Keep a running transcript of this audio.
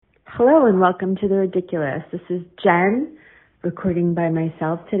Hello and welcome to The Ridiculist. This is Jen, recording by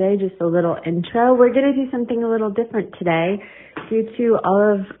myself today, just a little intro. We're going to do something a little different today due to all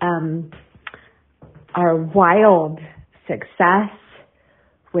of our wild success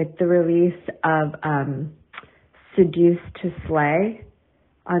with the release of Seduced to Slay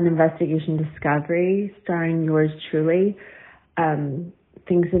on Investigation Discovery, starring yours truly.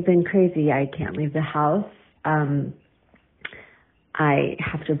 Things have been crazy. I can't leave the house. I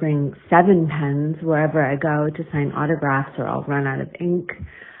have to bring 7 pens wherever I go to sign autographs or I'll run out of ink.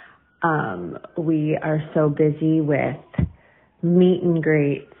 We are so busy with meet and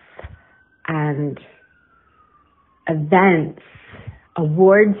greets and events,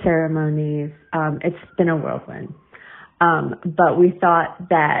 award ceremonies. It's been a whirlwind. But we thought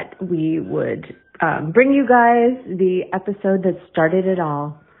that we would bring you guys the episode that started it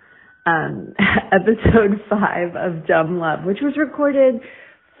all. Episode 5 of Dumb Love, which was recorded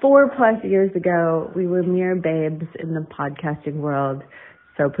 4+ years ago. We were mere babes in the podcasting world,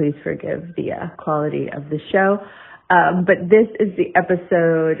 so please forgive the quality of the show. But this is the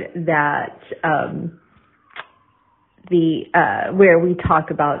episode that where we talk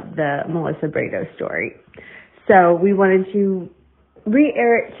about the Melissa Brado story. So we wanted to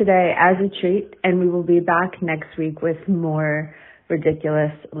re-air it today as a treat, and we will be back next week with more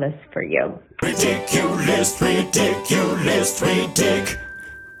ridiculous list for you. Ridiculous, ridiculous, ridiculous.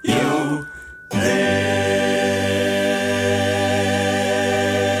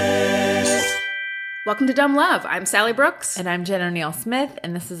 Welcome to Dumb Love. I'm Sally Brooks. And I'm Jen O'Neill Smith,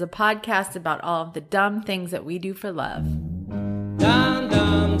 and this is a podcast about all of the dumb things that we do for love. Dum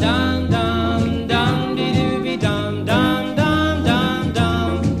dum dum dum dum dee doo be dum dum dum dum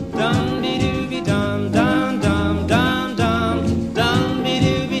dum dum dee doo be dum dum dum dum dum dum dee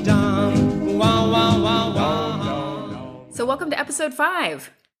doo be dum wow wow wow wow. So welcome to episode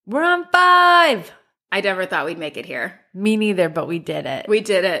 5. We're on 5! I never thought we'd make it here. Me neither, but we did it. We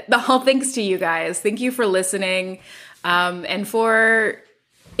did it. All thanks to you guys. Thank you for listening and for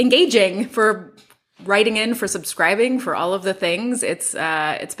engaging, for writing in, for subscribing, for all of the things. It's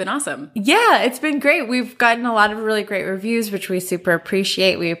been awesome. Yeah, it's been great. We've gotten a lot of really great reviews, which we super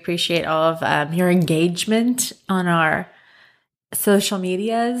appreciate. We appreciate all of your engagement on our social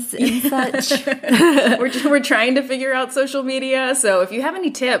medias and such. We're trying to figure out social media. So if you have any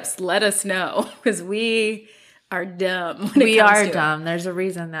tips, let us know, because we are dumb. We are dumb. There's a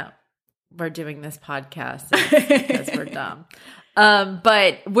reason that we're doing this podcast, because we're dumb.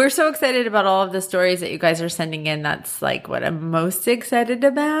 But we're so excited about all of the stories that you guys are sending in. That's like what I'm most excited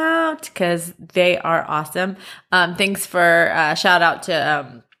about, because they are awesome. Thanks for shout out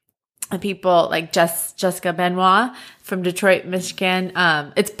to people like Jessica Benoit from Detroit, Michigan.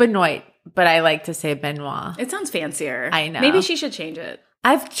 It's Benoit, but I like to say Benoit. It sounds fancier. I know. Maybe she should change it.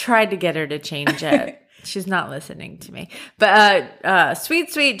 I've tried to get her to change it. She's not listening to me. But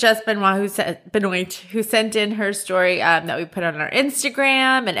sweet Jess Benoit, who sent in her story that we put on our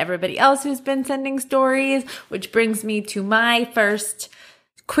Instagram, and everybody else who's been sending stories, which brings me to my first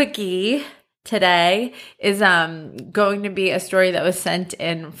quickie today is going to be a story that was sent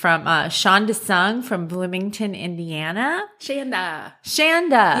in from Shonda Sung from Bloomington, Indiana. Shanda.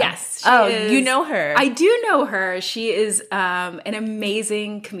 Yes. You know her. I do know her. She is an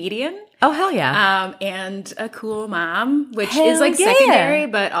amazing comedian. Oh, hell yeah. And a cool mom, which hell is like yeah. secondary,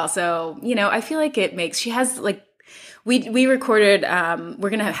 but also, I feel like she has like, we recorded, we're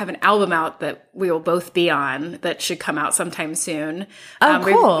going to have an album out that we will both be on that should come out sometime soon. Oh,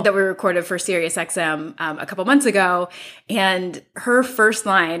 cool. That we recorded for SiriusXM a couple months ago. And her first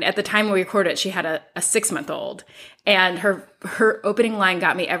line, at the time we recorded it, she had a 6-month-old. And her opening line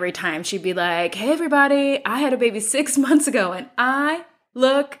got me every time. She'd be like, "Hey, everybody, I had a baby 6 months ago and I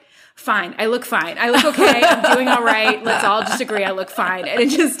look fine. I look fine. I look okay. I'm doing all right. Let's all just agree I look fine." And it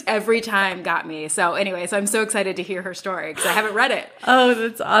just every time got me. So anyways, I'm so excited to hear her story because I haven't read it. Oh,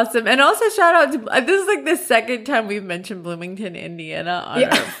 that's awesome. And also shout out to, this is like the second time we've mentioned Bloomington,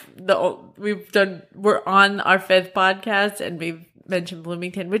 Indiana. We're on our 5th podcast and we've mentioned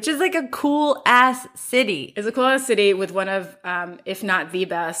Bloomington, which is like a cool ass city. It's a cool ass city with one of, if not the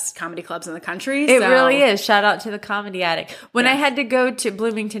best comedy clubs in the country. It really is. Shout out to the Comedy Attic. When I had to go to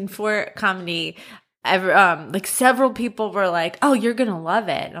Bloomington for comedy, like several people were like, "Oh, you're gonna love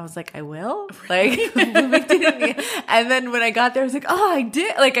it," and I was like, "I will." Like Bloomington, Indiana. And then when I got there, I was like, "Oh, I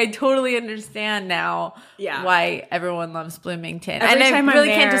did." Like I totally understand now. Yeah. Why everyone loves Bloomington. Every and time I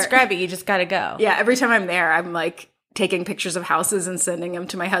really I'm can't there, describe it. You just gotta go. Yeah. Every time I'm there, I'm like taking pictures of houses and sending them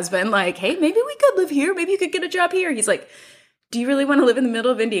to my husband. Like, "Hey, maybe we could live here. Maybe you could get a job here." He's like, do you really want to live in the middle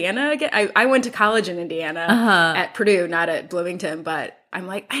of Indiana again? I went to college in Indiana at Purdue, not at Bloomington, but I'm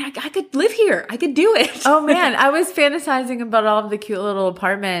like, I could live here. I could do it. Oh man, I was fantasizing about all of the cute little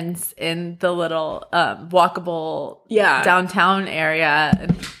apartments in the little walkable downtown area.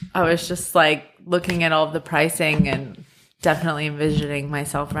 And I was just like looking at all of the pricing and definitely envisioning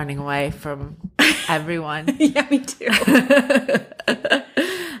myself running away from everyone. Yeah, me too.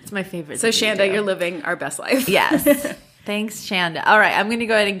 It's my favorite. So Shanda, you're living our best life. Yes. Thanks, Shanda. All right, I'm going to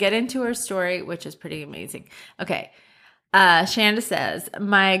go ahead and get into her story, which is pretty amazing. Okay. Shanda says,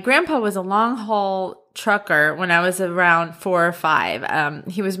 my grandpa was a long haul trucker when I was around 4 or 5.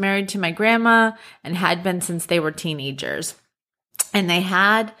 He was married to my grandma and had been since they were teenagers. And they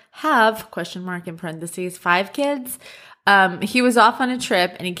have question mark in parentheses, 5 kids. He was off on a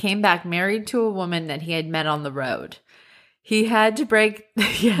trip and he came back married to a woman that he had met on the road. He had to break.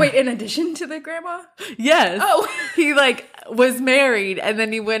 Yeah. Wait, in addition to the grandma? Yes. Oh. He was married and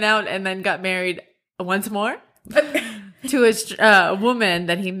then he went out and then got married once more to a woman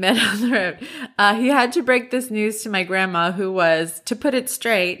that he met on the road. He had to break this news to my grandma, who was, to put it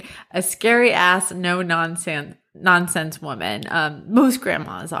straight, a scary ass, no nonsense woman. Most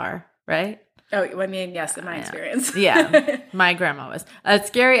grandmas are, right? Oh, I mean, yes, in my experience. Yeah, my grandma was a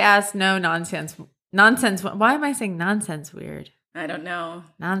scary ass, no nonsense. Why am I saying nonsense weird? I don't know.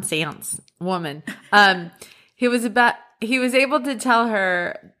 Nonsense woman. He was able to tell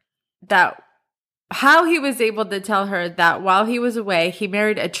her that while he was away, he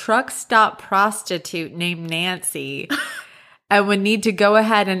married a truck stop prostitute named Nancy and would need to go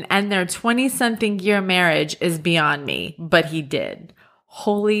ahead and end their 20-something year marriage is beyond me. But he did.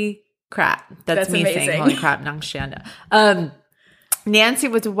 Holy crap. That's me amazing. saying holy crap, Shanda. Nancy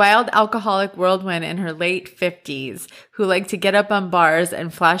was a wild alcoholic whirlwind in her late 50s who liked to get up on bars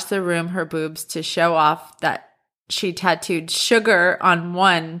and flash the room her boobs to show off that she tattooed sugar on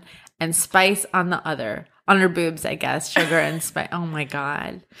one and spice on the other. On her boobs, I guess. Sugar and spice. Oh my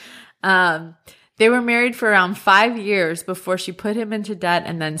God. They were married for around 5 years before she put him into debt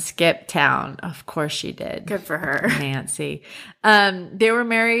and then skipped town. Of course she did. Good for her. Nancy. They were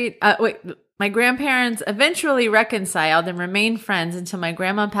married. My grandparents eventually reconciled and remained friends until my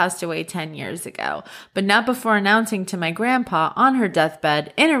grandma passed away 10 years ago, but not before announcing to my grandpa on her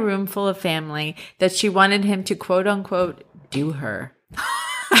deathbed in a room full of family that she wanted him to quote unquote do her.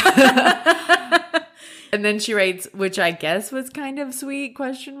 And then she writes, which I guess was kind of sweet,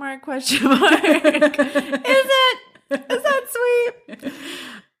 question mark. Is it? Is that sweet?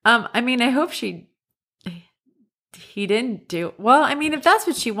 I mean, I hope he didn't do well. I mean, if that's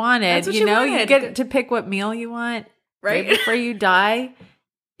what she wanted, you get to pick what meal you want right before you die.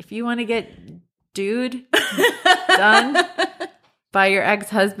 If you want to get done by your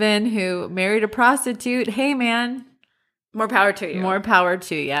ex-husband who married a prostitute, hey man, more power to you. More power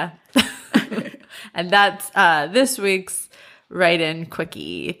to you. And that's this week's write-in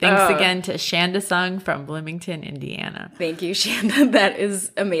quickie. Thanks again to Shanda Sung from Bloomington, Indiana. Thank you, Shanda. That is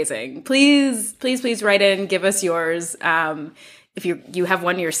amazing. Please write in. Give us yours. If you have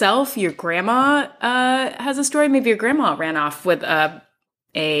one yourself, your grandma has a story. Maybe your grandma ran off with a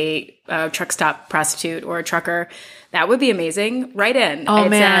truck stop prostitute or a trucker. That would be amazing. Write in. Oh, it's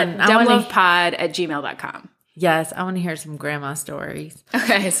man. at dumblovepod@gmail.com. Yes, I want to hear some grandma stories.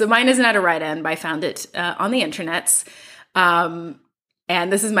 Okay, so mine is not a write-in, but I found it on the internets. And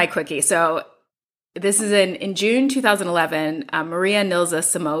this is my quickie. So this is in June 2011, Maria Nilza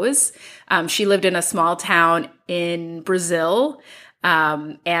Simoes. She lived in a small town in Brazil,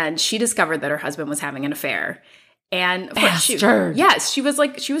 and she discovered that her husband was having an affair. And of course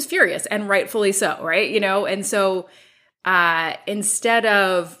she was furious, and rightfully so, right? And so instead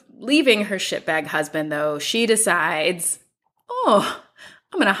of leaving her shitbag husband, though, she decides, I'm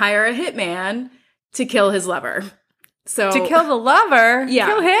going to hire a hitman to kill his lover. So to kill the lover? Yeah.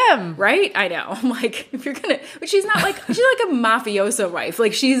 Kill him. Right? I know. I'm like, if you're going to, but she's not like, she's like a mafioso wife.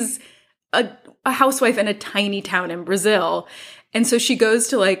 Like she's a housewife in a tiny town in Brazil. And so she goes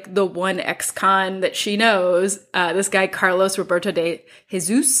to like the one ex-con that she knows, this guy, Carlos Roberto de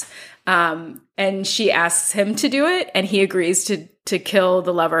Jesus. And she asks him to do it, and he agrees to kill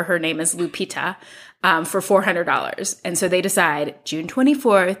the lover. Her name is Lupita, for $400. And so they decide June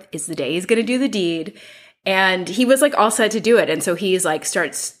 24th is the day he's going to do the deed. And he was like all set to do it. And so he's like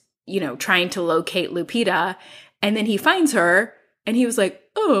starts, trying to locate Lupita, and then he finds her, and he was like,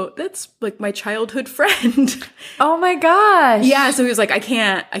 oh, that's like my childhood friend. Oh my gosh. Yeah. So he was like, I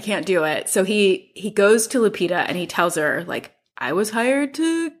can't do it. So he goes to Lupita and he tells her like, I was hired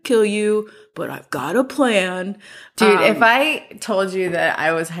to kill you, but I've got a plan. Dude, if I told you that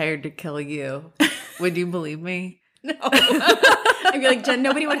I was hired to kill you, would you believe me? No. I'd be like, Jen,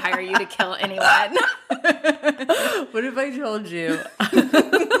 nobody would hire you to kill anyone. What if I told you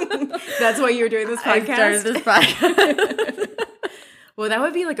That's why you're doing this podcast? I started this podcast? Well, that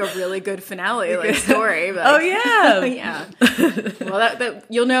would be like a really good finale, like story. Like, Oh, yeah. yeah. Well, that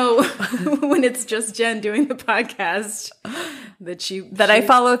you'll know when it's just Jen doing the podcast that I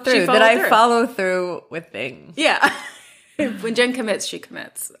follow through. That I through. follow through with things. Yeah. When Jen commits, she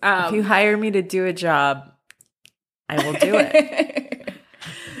commits. If you hire me to do a job, I will do it.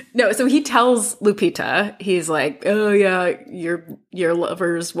 No, so he tells Lupita, he's like, oh yeah, your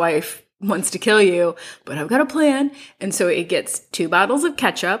lover's wife wants to kill you, but I've got a plan. And so he gets 2 bottles of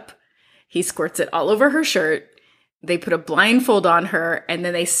ketchup. He squirts it all over her shirt. They put a blindfold on her, and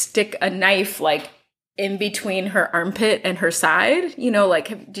then they stick a knife like in between her armpit and her side. You know,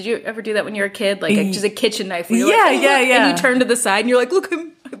 like, did you ever do that when you were a kid? Like just a kitchen knife. Where you're like, oh, look, and you turn to the side and you're like, look,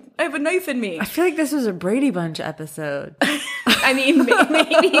 I have a knife in me. I feel like this was a Brady Bunch episode. I mean,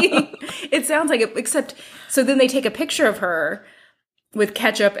 maybe it sounds like it, except, so then they take a picture of her with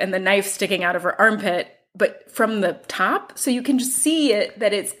ketchup and the knife sticking out of her armpit, but from the top, so you can just see it,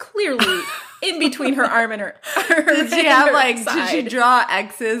 that it's clearly in between her arm and her Did she have did she draw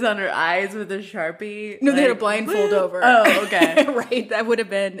X's on her eyes with a Sharpie? No, they had a blindfold over. Oh, okay. Right. That would have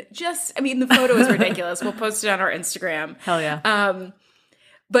been the photo is ridiculous. We'll post it on our Instagram. Hell yeah.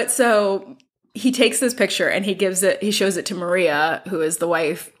 But so he takes this picture and he shows it to Maria, who is the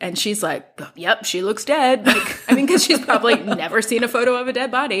wife, and she's like, yep, she looks dead. Like, I mean, because she's probably never seen a photo of a dead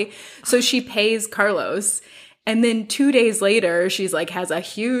body. So she pays Carlos. And then 2 days later, she's like, has a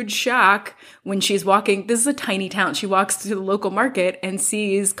huge shock when she's walking. This is a tiny town. She walks to the local market and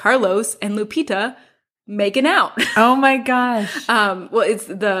sees Carlos and Lupita making out. Oh my gosh. Well, it's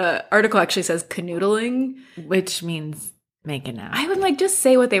the article actually says canoodling, Which means making out. I would like just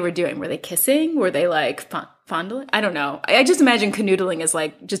say what they were doing. Were they kissing? Were they like fondling? I don't know. I just imagine canoodling is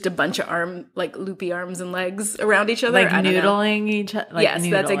like just a bunch of loopy arms and legs around each other. Like noodling each other. Like yes, noodling.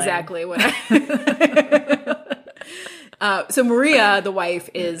 That's exactly what so Maria, the wife,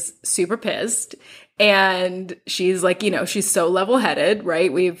 is super pissed. And she's like, she's so level-headed,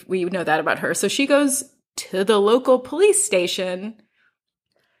 right? We know that about her. So she goes to the local police station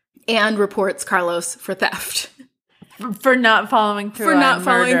and reports Carlos for theft. For not following through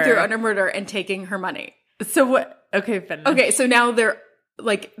on murder and taking her money. So what? Okay, finish. Okay, so now they're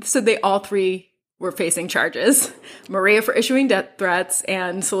like, so they all 3 were facing charges. Maria for issuing death threats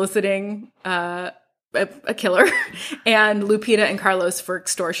and soliciting a killer, and Lupita and Carlos for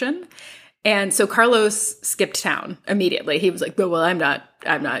extortion. And so Carlos skipped town immediately. He was like, well, I'm not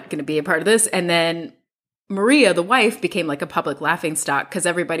going to be a part of this. And then Maria, the wife, became like a public laughingstock because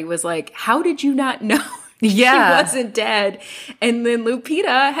everybody was like, how did you not know? Yeah. He wasn't dead. And then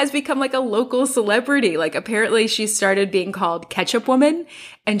Lupita has become like a local celebrity. Like apparently she started being called Ketchup Woman,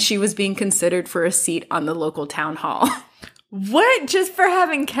 and she was being considered for a seat on the local town hall. What? Just for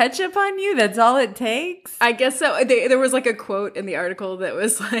having ketchup on you? That's all it takes? I guess so. There was like a quote in the article that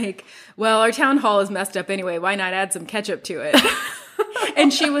was like, well, our town hall is messed up anyway. Why not add some ketchup to it?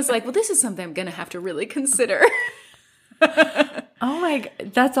 And she was like, well, this is something I'm going to have to really consider. Oh my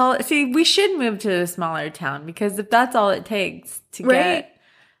God. That's all. See, we should move to a smaller town, because if that's all it takes to get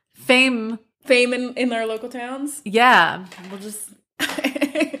fame in our local towns. Yeah. We'll just...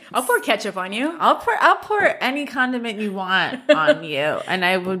 I'll pour ketchup on you. I'll pour any condiment you want on you, and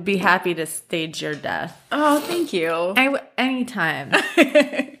I would be happy to stage your death. Oh, thank you. Anytime.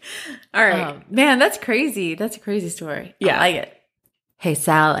 All right. Man, that's crazy. That's a crazy story. Yeah. I like it. Hey,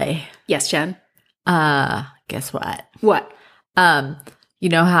 Sally. Yes, Jen. Guess what? What? You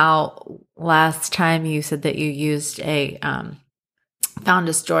know how last time you said that you used found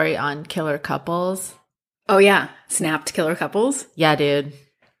a story on killer couples? Oh, yeah. Snapped killer couples? Yeah, dude.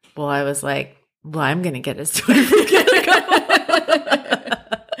 Well, I was like, well, I'm going to get a story from killer couples.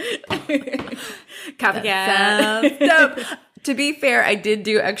 Copycat. Dope. To be fair, I did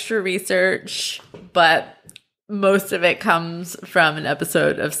do extra research, but most of it comes from an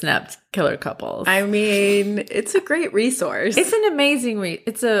episode of Snapped Killer Couples. I mean, it's a great resource. It's an amazing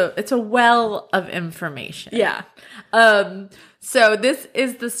it's a well of information. Yeah. So this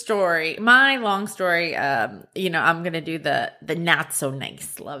is the story. My long story, I'm going to do the not so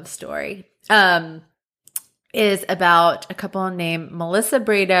nice love story. Is about a couple named Melissa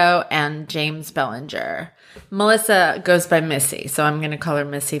Brado and James Bellinger. Melissa goes by Missy, so I'm going to call her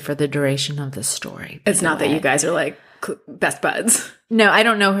Missy for the duration of the story. It's not that you guys are like best buds. No, I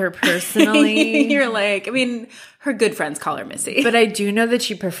don't know her personally. You're like, I mean, her good friends call her Missy. But I do know that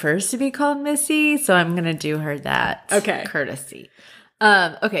she prefers to be called Missy, so I'm going to do her that courtesy.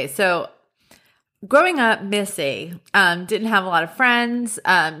 Okay, so growing up, Missy didn't have a lot of friends.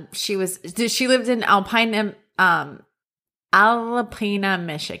 She lived in Alpina,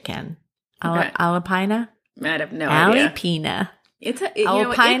 Michigan. Okay. Alpina? I have no idea. Alpina. It's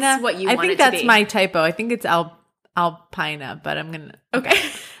Alpina. it's what you I want think it that's to be. my typo. I think it's Alpina, but I'm gonna Okay.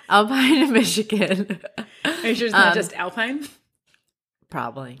 Alpina, Michigan. Are you sure it's not just Alpine?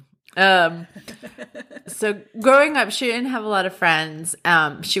 Probably. So growing up, she didn't have a lot of friends.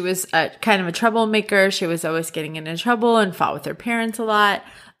 She was kind of a troublemaker. She was always getting into trouble and fought with her parents a lot.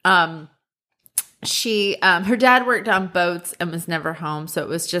 Her dad worked on boats and was never home. So it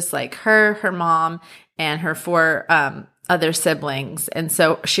was just like her mom, and her 4 other siblings. And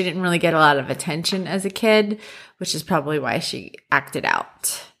so she didn't really get a lot of attention as a kid, which is probably why she acted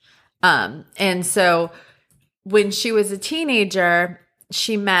out. And so when she was a teenager,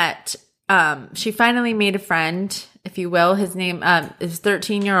 she finally made a friend, if you will. His name is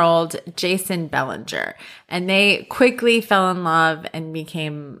 13-year-old Jason Bellinger. And they quickly fell in love and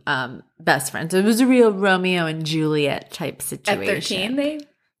became best friends. It was a real Romeo and Juliet type situation. At 13,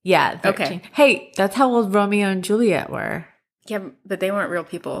 Yeah, 13. Okay. Hey, that's how old Romeo and Juliet were. Yeah, but they weren't real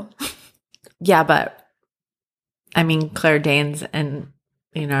people. Yeah, but I mean, Claire Danes and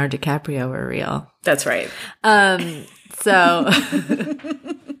Leonardo DiCaprio were real. That's right. So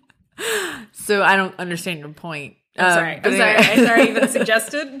I don't understand your point. I'm sorry. but I'm anyway. sorry I even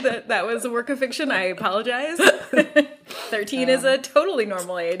suggested that was a work of fiction. I apologize. 13 is a totally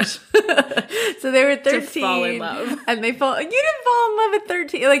normal age. So they were 13. To fall in love. And they fall. You didn't fall in love at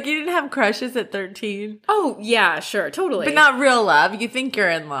 13. Like, you didn't have crushes at 13. Oh, yeah, sure. Totally. But not real love. You think you're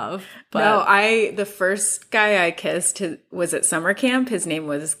in love. But No, the first guy I kissed was at summer camp. His name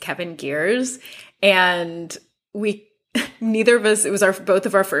was Kevin Gears. And neither of us, it was both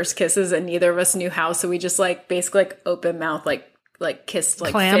of our first kisses, and neither of us knew how. So we just basically open mouth, kissed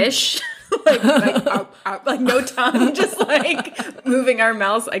Clam? fish. like no tongue, just moving our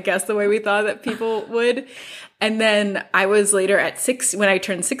mouths, I guess, the way we thought that people would. And then I was later when I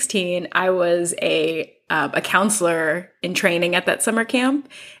turned 16, I was a counselor in training at that summer camp.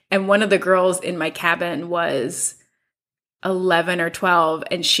 And one of the girls in my cabin was 11 or 12,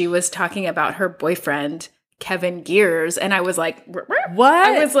 and she was talking about her boyfriend, Kevin Gears. And I was like, what?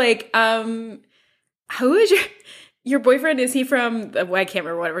 I was like, who is your boyfriend? Is he from, I can't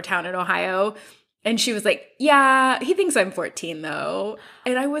remember whatever town in Ohio? And she was like, yeah, he thinks I'm 14 though.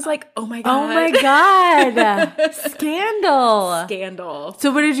 And I was like, oh my God. Oh my God. Scandal. Scandal.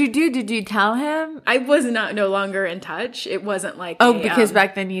 So what did you do? Did you tell him? I was no longer in touch. It wasn't because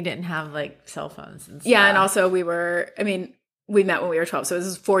back then you didn't have cell phones and stuff. Yeah. And also we met when we were 12. So this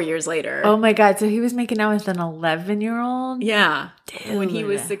is 4 years later. Oh my God. So he was making out with an 11-year-old? Yeah. Dude. When he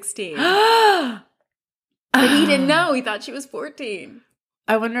was 16. But he didn't know. He thought she was 14.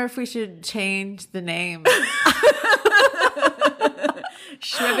 I wonder if we should change the name.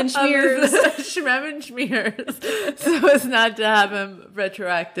 Schmevenschmears. Schmevenschmears. So as not to have him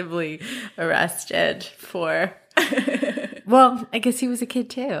retroactively arrested for... Well, I guess he was a kid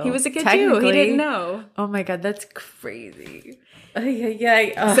too. He was a kid too. He didn't know. Oh my God, that's crazy.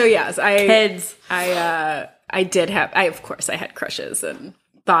 Yeah. So yes, kids. I had crushes and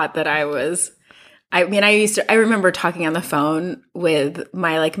thought that I was... I remember talking on the phone with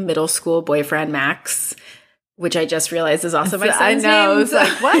my middle school boyfriend, Max, which I just realized is also my son's name. I was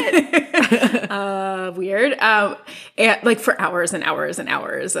like, what? Weird. And for hours and hours and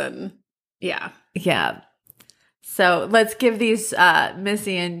hours. And yeah. Yeah. So let's give these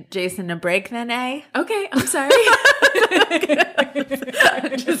Missy and Jason a break then, eh? Okay. I'm sorry.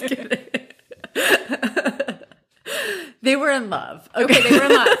 I'm just kidding. They were in love. Okay, they were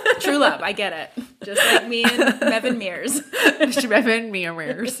in love. True love. I get it. Just like me and Mevin Mears. Mevin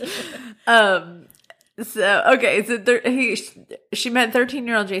Mears. She met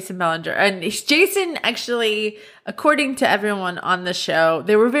 13-year-old Jason Bellinger. And Jason actually, according to everyone on the show,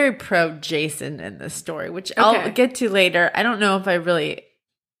 they were very pro Jason in this story, which I'll get to later. I don't know if I really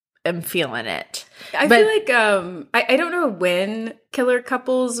am feeling it. I feel like, I don't know when Killer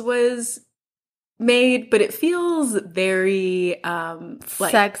Couples was made, but it feels very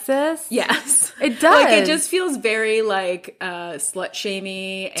sexist. Yes, it does. It just feels very slut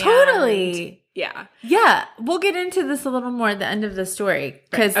shamey. Totally. Yeah. We'll get into this a little more at the end of the story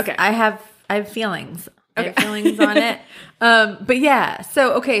because I have feelings. I have feelings on it. But yeah,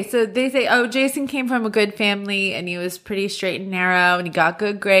 so they say, Jason came from a good family and he was pretty straight and narrow and he got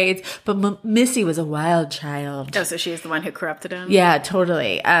good grades, but Missy was a wild child. Oh, so she's the one who corrupted him? Yeah,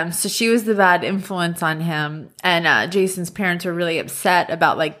 totally. So she was the bad influence on him, and Jason's parents were really upset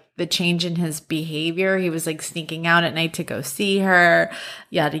about the change in his behavior. He was like sneaking out at night to go see her,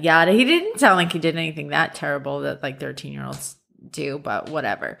 yada, yada. He didn't sound like he did anything that terrible that like 13-year-olds do, but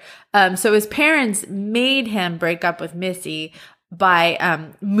whatever. So his parents made him break up with Missy by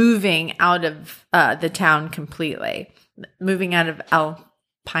moving out of the town completely, moving out of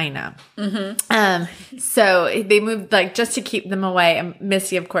Alpina. So they moved like just to keep them away. And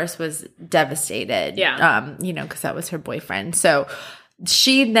Missy, of course, was devastated. Yeah. Because that was her boyfriend. So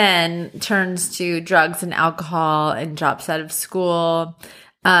she then turns to drugs and alcohol and drops out of school.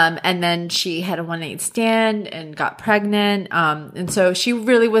 And then she had a one-night stand and got pregnant. And so she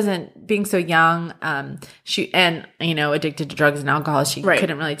really wasn't being so young. Addicted to drugs and alcohol. She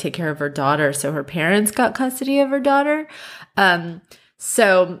couldn't really take care of her daughter. So her parents got custody of her daughter.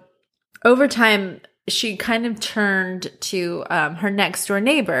 So over time, she kind of turned to her next door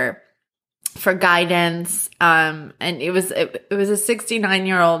neighbor for guidance. And it was a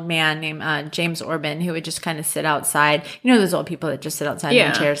 69-year-old man named James Orban who would just kind of sit outside. You know those old people that just sit outside in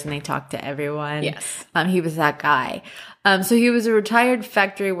their chairs and they talk to everyone? Yes. He was that guy. So he was a retired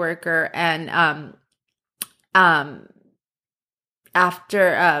factory worker, and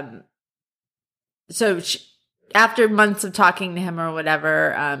after months of talking to him or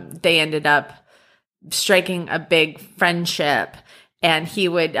whatever, they ended up striking a big friendship. And he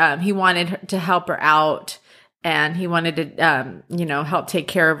wanted to help her out, and he wanted to, help take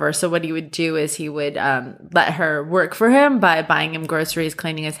care of her. So what he would do is he would let her work for him by buying him groceries,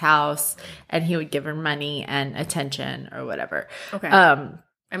 cleaning his house, and he would give her money and attention or whatever. Okay. I'm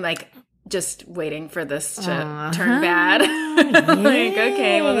like just waiting for this to turn bad. Like,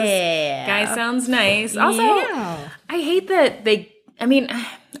 okay, well, this guy sounds nice. Also, I hate that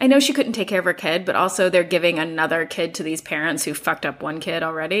I know she couldn't take care of her kid, but also they're giving another kid to these parents who fucked up one kid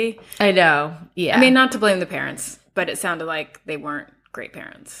already. I know. Yeah. I mean, not to blame the parents, but it sounded like they weren't great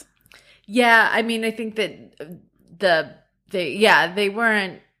parents. Yeah. I mean, I think that they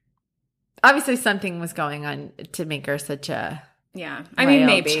weren't. Obviously, something was going on to make her such a maybe child. Who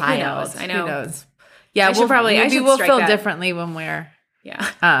knows? I know. Who knows? Yeah, we'll feel differently when we're.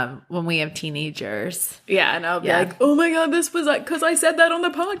 Yeah. When we have teenagers. Yeah, and I'll be like, oh my God, this was like, because I said that on the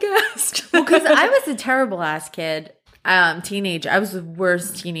podcast. Well, because I was a terrible ass kid, teenager. I was the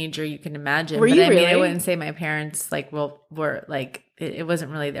worst teenager you can imagine. Were you really? I wouldn't say my parents, were like, it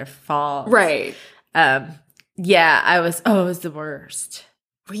wasn't really their fault. Right. Yeah, I was the worst.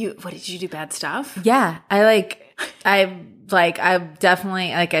 What did you do, bad stuff? Yeah, I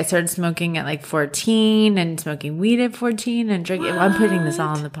definitely, I started smoking at 14 and smoking weed at 14 and drinking. I'm putting this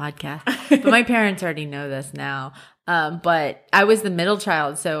all on the podcast, but my parents already know this now. But I was the middle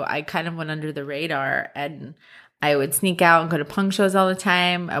child, so I kind of went under the radar, and I would sneak out and go to punk shows all the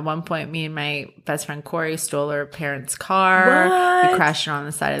time. At one point, me and my best friend Corey stole her parents' car. What? We crashed it on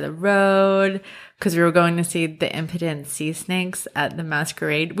the side of the road because we were going to see the Impotent Sea Snakes at the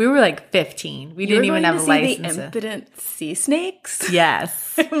Masquerade. We were 15. We didn't even have a license. The Impotent Sea Snakes?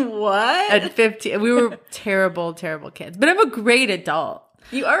 Yes. What? At 15. We were terrible, terrible kids. But I'm a great adult.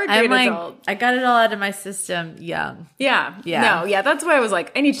 You are a great adult. I got it all out of my system young. Yeah. Yeah. No, yeah, that's why I was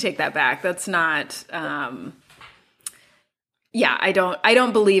like, I need to take that back. That's not I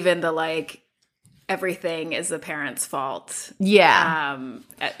don't believe in the everything is the parents' fault. Yeah.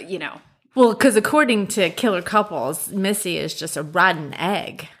 Well, because according to Killer Couples, Missy is just a rotten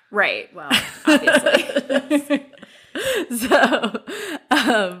egg. Right. Well, obviously. So,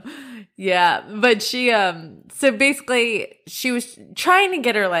 but she, so basically she was trying to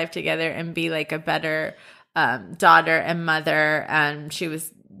get her life together and be a better daughter and mother, and she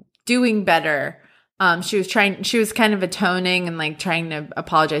was doing better. She was kind of atoning and trying to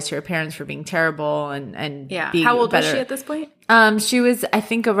apologize to her parents for being terrible and being How old better. was she at this point? She was, I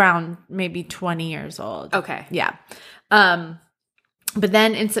think, around maybe 20 years old. Okay. Yeah. But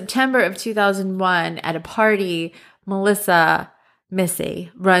then in September of 2001 at a party,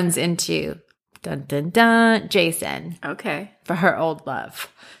 Missy runs into dun dun dun Jason. Okay. For her old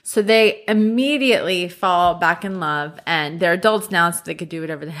love. So they immediately fall back in love, and they're adults now, so they could do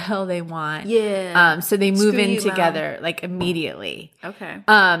whatever the hell they want. Yeah. So they move in together immediately. Okay.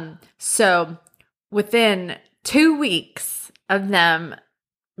 So within 2 weeks of them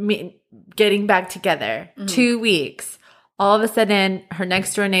getting back together, 2 weeks, all of a sudden her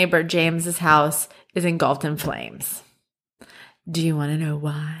next door neighbor James's house is engulfed in flames. Do you want to know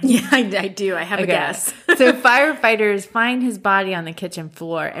why? Yeah, I do. I have a guess. So firefighters find his body on the kitchen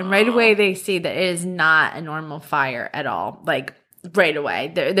floor, and right away they see that it is not a normal fire at all. Right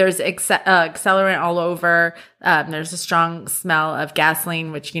away. There's accelerant all over. There's a strong smell of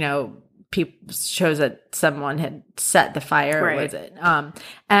gasoline, which, shows that someone had set the fire. Right. Was it?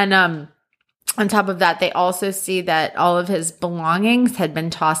 On top of that, they also see that all of his belongings had been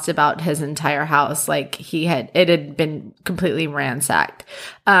tossed about his entire house. Like it had been completely ransacked.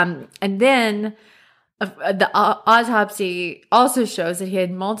 And then the autopsy also shows that he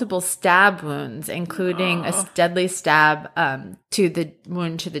had multiple stab wounds, including a deadly stab to the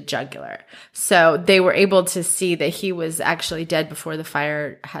wound to the jugular. So they were able to see that he was actually dead before the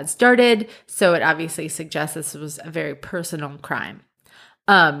fire had started. So it obviously suggests this was a very personal crime.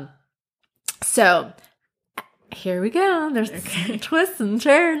 So here we go. There's twists and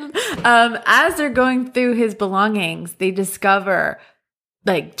turns. As they're going through his belongings, they discover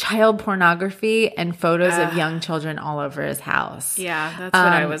like child pornography and photos of young children all over his house. Yeah, that's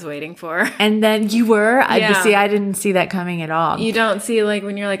what I was waiting for. And then you were? Yeah. I didn't see that coming at all. You don't see like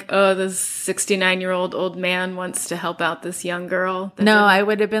when you're like, oh, this 69-year-old old man wants to help out this young girl. No, I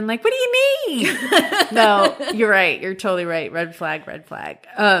would have been like, what do you mean? No, you're right. You're totally right. Red flag, red flag.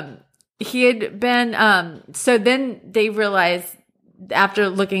 He had been, so then they realize after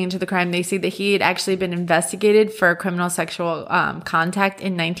looking into the crime, they see that he had actually been investigated for criminal sexual contact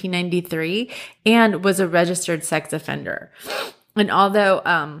in 1993 and was a registered sex offender. And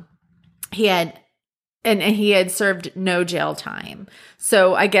although he had served no jail time.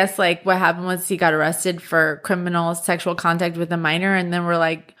 So I guess like what happened was he got arrested for criminal sexual contact with a minor, and then we're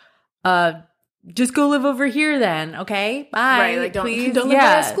like, just go live over here then, okay? Bye. Right, like don't live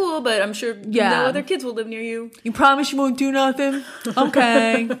by a school, but I'm sure no other kids will live near you. You promise you won't do nothing?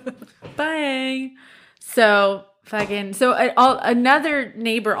 Okay. Bye. So another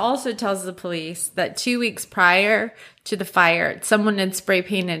neighbor also tells the police that 2 weeks prior to the fire, someone had spray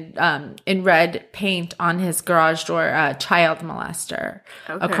painted in red paint on his garage door, child molester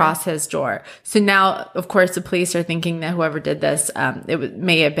across his door. So now, of course, the police are thinking that whoever did this,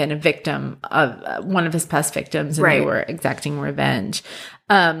 may have been a victim of one of his past victims, and they were exacting revenge.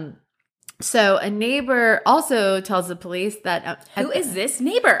 So a neighbor also tells the police that who is this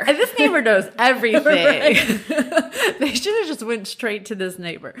neighbor? This neighbor knows everything. They should have just went straight to this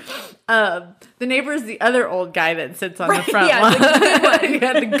neighbor. The neighbor is the other old guy that sits on the front lawn.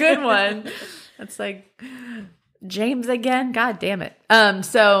 The good one. That's like James again. God damn it.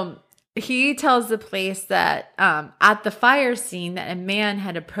 So he tells the police that at the fire scene that a man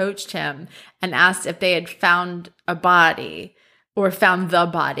had approached him and asked if they had found a body. Or found the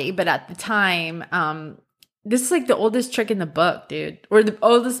body, but at the time, this is like the oldest trick in the book, dude, or the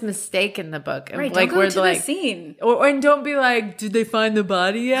oldest mistake in the book. Right, like, don't go to the scene, and don't be like, did they find the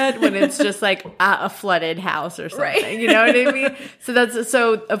body yet? When it's just like at a flooded house or something, right. You know what I mean?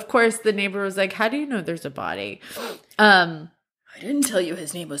 So of course the neighbor was like, how do you know there's a body? I didn't tell you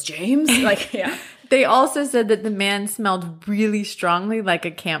his name was James. Like, yeah. They also said that the man smelled really strongly like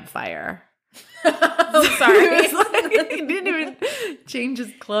a campfire. Oh, sorry. He didn't even change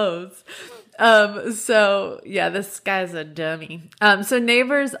his clothes. So yeah, this guy's a dummy. So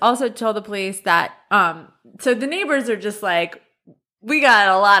neighbors also told the police that, so the neighbors are just like, we got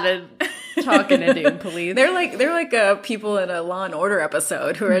a lot of talking to do, police. They're like people in a Law and Order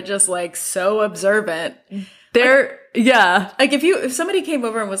episode who are just like so observant. Like if somebody came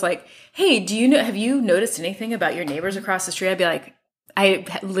over and was like, hey, have you noticed anything about your neighbors across the street? I'd be like, I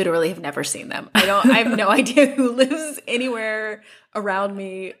literally have never seen them. I have no idea who lives anywhere around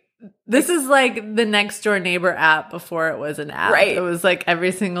me. This is like the next door neighbor app before it was an app. Right. It was like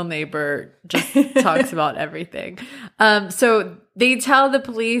every single neighbor just talks about everything. So they tell the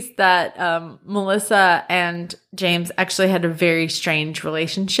police that Melissa and James actually had a very strange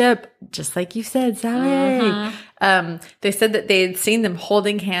relationship, just like you said, Sally. Mm-hmm. They said that they had seen them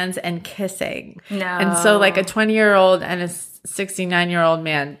holding hands and kissing. No. And so like a 20-year-old and a 69-year-old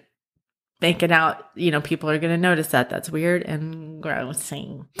man making out, people are going to notice that. That's weird and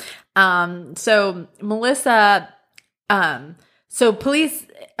grossing. So Melissa, so police,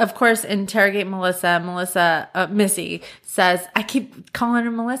 of course, interrogate Melissa. Missy says, I keep calling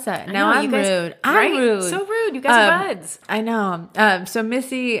her Melissa. Now I'm rude. I'm rude. So rude. You guys are buds. I know. So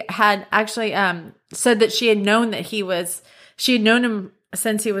Missy had actually said that she had known him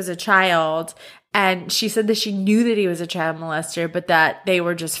since he was a child. And she said that she knew that he was a child molester, but that they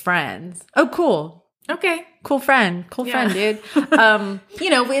were just friends. Oh, cool. Okay. Cool friend. Cool friend, dude.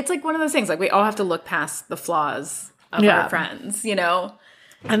 It's like one of those things. Like we all have to look past the flaws of our friends,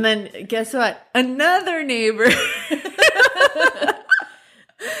 And then guess what? Another neighbor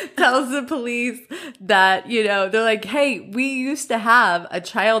tells the police that, they're like, hey, we used to have a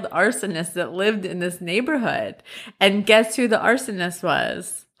child arsonist that lived in this neighborhood. And guess who the arsonist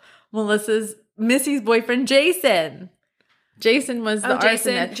was? Missy's boyfriend, Jason. Jason was the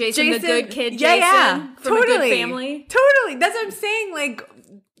arsonist. Jason, the good kid. Yeah, Jason, from a good family. Totally. That's what I'm saying. Like,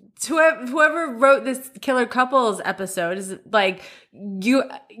 whoever wrote this Killer Couples episode is like,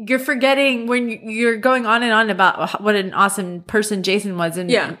 you're forgetting when you're going on and on about what an awesome person Jason was,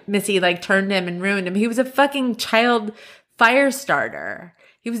 and Missy like turned him and ruined him. He was a fucking child fire starter.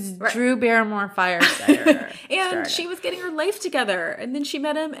 He was Drew Barrymore fire starter. And she was getting her life together, and then she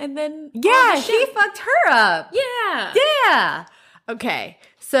met him, and then he fucked her up. Yeah. Okay.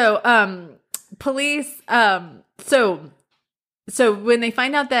 So police so when they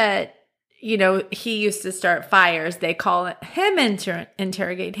find out that, you know, he used to start fires, they call him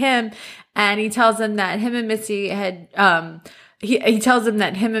interrogate him, and he tells them that him and Missy had he tells them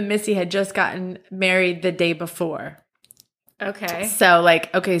that him and Missy had just gotten married the day before. Okay. So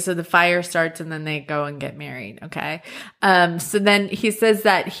so the fire starts and then they go and get married. Okay. So then he says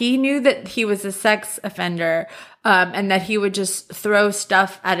that he knew that he was a sex offender, and that he would just throw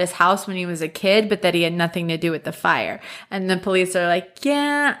stuff at his house when he was a kid, but that he had nothing to do with the fire. And the police are like,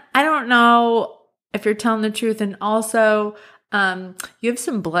 yeah, I don't know if you're telling the truth. And also, you have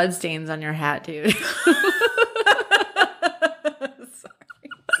some blood stains on your hat, dude.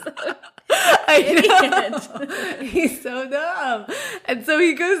 He's so dumb. And so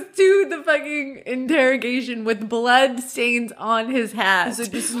he goes to the fucking interrogation with blood stains on his hat. He's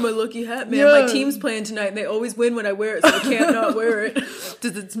like, this is my lucky hat, man. Yeah. My team's playing tonight, and they always win when I wear it, so I can't not wear it.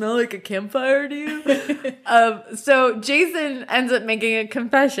 Does it smell like a campfire to you? So Jason ends up making a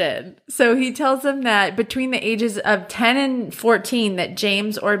confession. So he tells them that between the ages of 10 and 14 that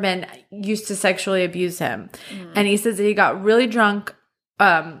James Orban used to sexually abuse him. And he says that he got really drunk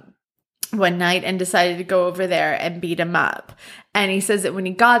one night and decided to go over there and beat him up. And he says that when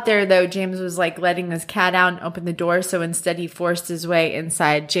he got there, though, James was like letting this cat out and open the door. So instead he forced his way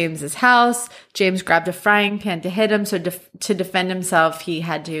inside James's house. James grabbed a frying pan to hit him. So to defend himself, he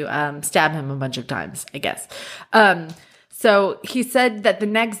had to stab him a bunch of times, I guess. So he said that the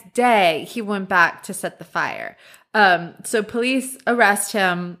next day he went back to set the fire. So police arrest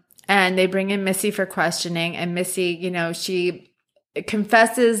him and they bring in Missy for questioning. And Missy, you know, she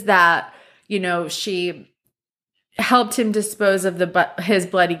confesses that, you know, she helped him dispose of his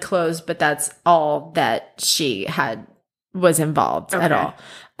bloody clothes, but that's all that she was involved at all.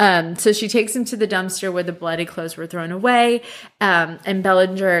 So she takes him to the dumpster where the bloody clothes were thrown away. And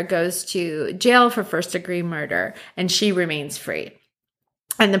Bellinger goes to jail for first-degree murder, and she remains free.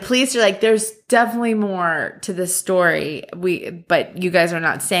 And the police are like, there's definitely more to this story. But you guys are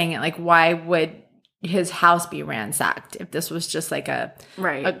not saying it. Like, why would his house be ransacked if this was just like an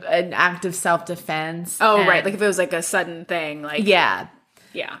act of self-defense? Right. Like if it was like a sudden thing, like yeah.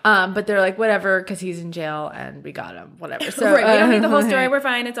 But they're like, whatever, because he's in jail and we got him, whatever. So we don't need the whole story. We're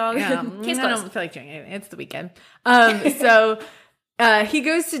fine. It's all case closed. I don't feel like doing anything. It's the weekend. So he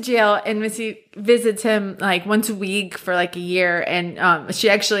goes to jail and Missy visits him like once a week for like a year. And she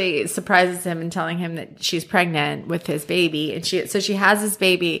actually surprises him and telling him that she's pregnant with his baby. And she has his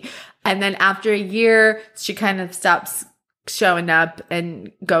baby. And then after a year, she kind of stops showing up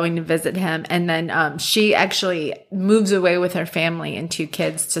and going to visit him. And then she actually moves away with her family and 2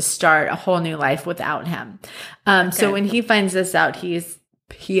 kids to start a whole new life without him. So when he finds this out, he's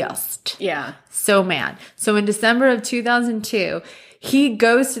pissed. Yeah. So mad. So in December of 2002, he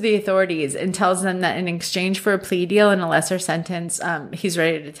goes to the authorities and tells them that in exchange for a plea deal and a lesser sentence, he's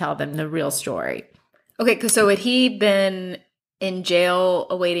ready to tell them the real story. Okay, so had he been in jail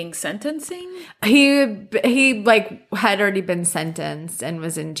awaiting sentencing? He like had already been sentenced and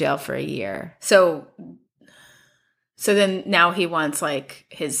was in jail for a year. So then now he wants like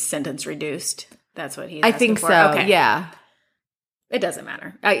his sentence reduced. That's what he's I think for. so. Okay. Yeah. It doesn't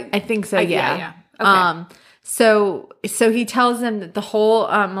matter. I think so. Yeah. Okay. So he tells them that the whole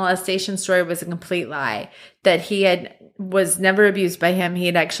molestation story was a complete lie, that he was never abused by him. He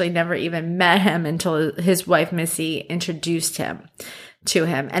had actually never even met him until his wife, Missy, introduced him to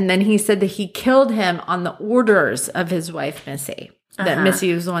him. And then he said that he killed him on the orders of his wife, Missy, that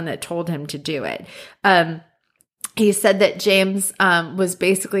Missy was the one that told him to do it. He said that James was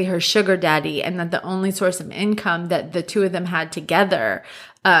basically her sugar daddy and that the only source of income that the 2 of them had together,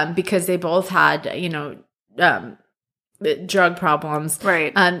 because they both had, you know, drug problems.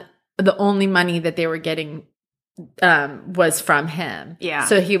 Right. The only money that they were getting was from him. Yeah.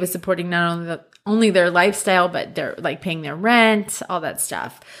 So he was supporting not only their lifestyle, but they're like paying their rent, all that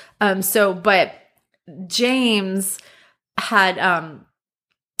stuff. But James had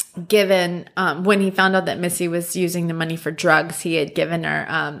given, when he found out that Missy was using the money for drugs, he had given her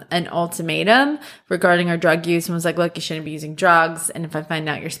an ultimatum regarding her drug use and was like, look, you shouldn't be using drugs. And if I find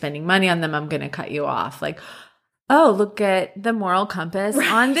out you're spending money on them, I'm going to cut you off. Like, oh, look at the moral compass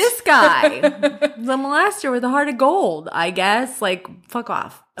on this guy. The molester with a heart of gold, I guess. Like, fuck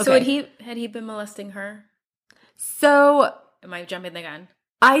off. Okay. So had he been molesting her? So Am I jumping the gun?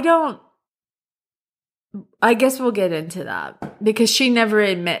 I guess we'll get into that because she never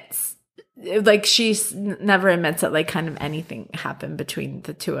admits, like never admits that like kind of anything happened between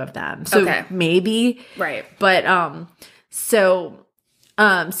the two of them. So maybe. Right. But,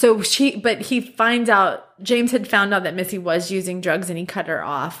 but he finds out, James had found out that Missy was using drugs and he cut her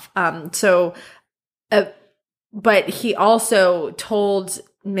off. But he also told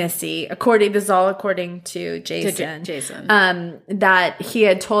Missy, this is all according to Jason, that he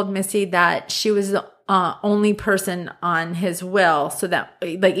had told Missy that she was the only person on his will. So that,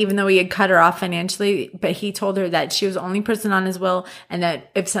 like, even though he had cut her off financially, but he told her that she was the only person on his will and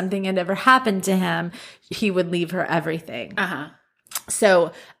that if something had ever happened to him, he would leave her everything. Uh-huh.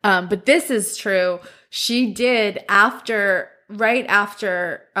 So, but this is true. She did right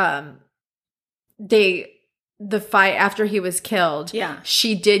after the fight, after he was killed. Yeah.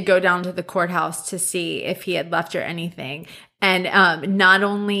 She did go down to the courthouse to see if he had left her anything. And, not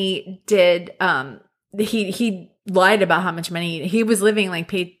only did, he lied about how much money he was living, like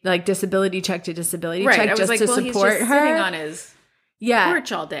paid, like disability check to disability check just to support her. Sitting on his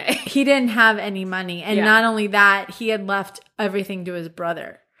porch all day. He didn't have any money. And not only that, he had left everything to his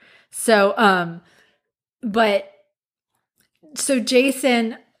brother. So,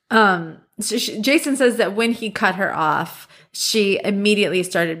 Jason, Jason says that when he cut her off, she immediately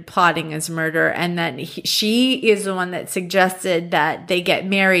started plotting his murder, and that she is the one that suggested that they get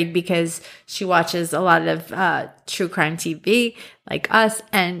married because she watches a lot of true crime TV like us,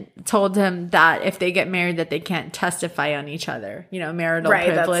 and told him that if they get married that they can't testify on each other, marital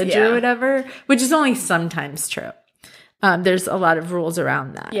privilege or whatever, which is only sometimes true. There's a lot of rules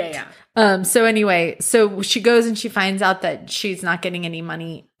around that. Yeah. So anyway, so she goes and she finds out that she's not getting any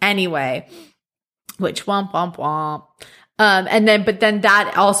money anyway, which womp, womp, womp. But then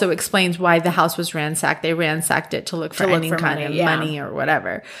that also explains why the house was ransacked. They ransacked it to look for any kind of money or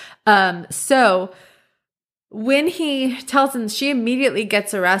whatever. So when he tells them, she immediately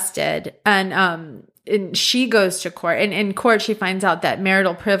gets arrested and she goes to court. And in court, she finds out that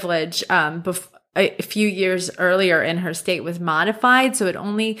marital privilege, a few years earlier in her state was modified. So I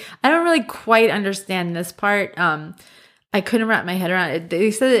don't really quite understand this part. I couldn't wrap my head around it.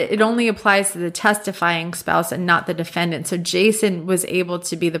 They said that it only applies to the testifying spouse and not the defendant. So Jason was able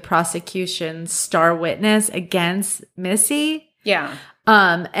to be the prosecution's star witness against Missy. Yeah.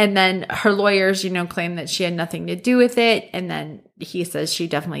 And then her lawyers, claim that she had nothing to do with it. And then he says she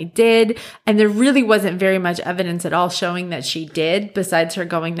definitely did. And there really wasn't very much evidence at all showing that she did, besides her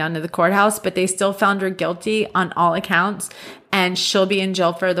going down to the courthouse, but they still found her guilty on all accounts, and she'll be in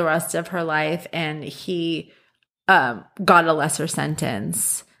jail for the rest of her life. And he got a lesser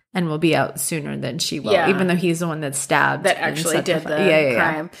sentence and will be out sooner than she will, even though he's the one that stabbed. That actually did the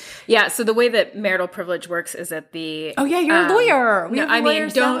crime. Yeah, so the way that marital privilege works is that the... Oh, yeah, you're a lawyer.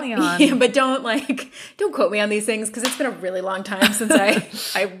 Don't quote me on these things because it's been a really long time since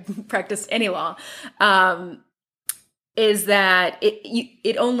I practiced any law. Is that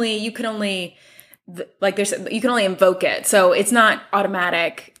you can only invoke it. So it's not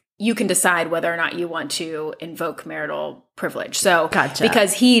automatic. You can decide whether or not you want to invoke marital privilege. So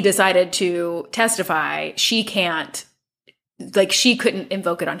because he decided to testify, she couldn't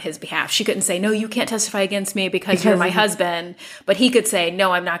invoke it on his behalf. She couldn't say, no, you can't testify against me because you're my husband. But he could say,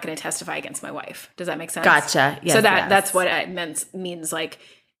 no, I'm not going to testify against my wife. Does that make sense? Gotcha. Yes, so that's what it means. Like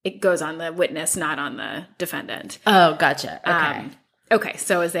it goes on the witness, not on the defendant. Oh, gotcha. Okay. Okay,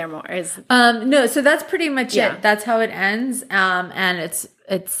 so is there more? No, so that's pretty much it. That's how it ends. And it's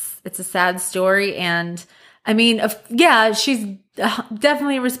a sad story. And I mean, she's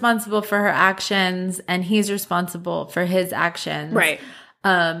definitely responsible for her actions, and he's responsible for his actions. Right.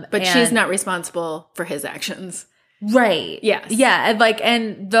 But she's not responsible for his actions. Right. Yes. Yeah.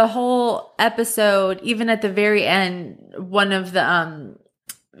 And the whole episode, even at the very end, one of the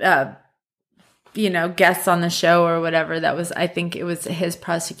guests on the show or whatever, I think it was his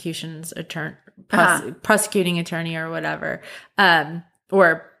prosecution's attorney, prosecuting attorney or whatever,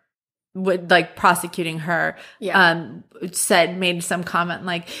 or would prosecuting her, made some comment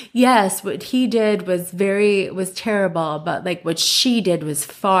like, yes, what he did was terrible, but what she did was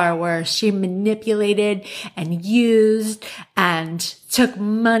far worse. She manipulated and used and took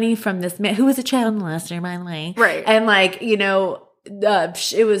money from this man who was a child molester, by the way. Right. And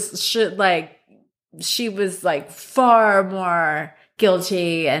she was far more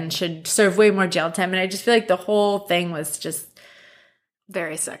guilty and should serve way more jail time. And I just feel like the whole thing was just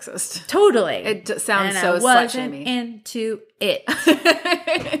Very sexist. Totally. It sounds and so I wasn't slut-shamey. into it.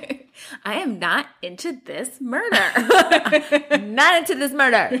 I am not into this murder. Not into this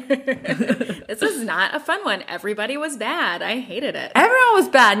murder. This was not a fun one. Everybody was bad. I hated it. Everyone was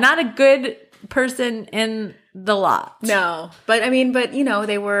bad. Not a good person in the lot. No, but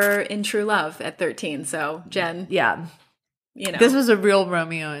they were in true love at 13. So Jen, Yeah. This was a real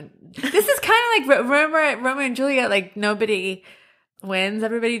Romeo. This is kind of like, remember at Romeo and Juliet, like nobody wins,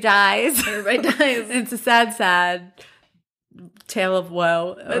 everybody dies. Everybody dies. It's a sad tale of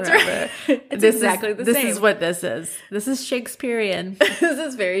woe. That's right. It's exactly the same. This is what this is. This is Shakespearean. This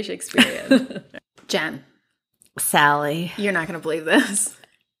is very Shakespearean. Jen, Sally. you're not going to believe this.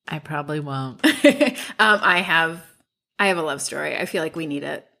 I probably won't. I have a love story. I feel like we need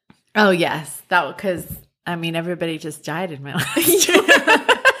it. Oh, yes. Because, everybody just died in my life.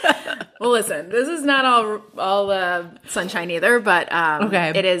 Well, listen, this is not all sunshine either, but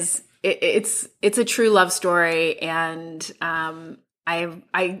okay. It is. It's a true love story, and I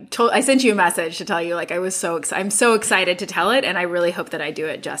sent you a message to tell you, like, I'm so excited to tell it, and I really hope that I do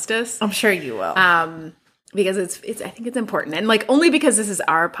it justice. I'm sure you will. Because I think it's important, and like only because this is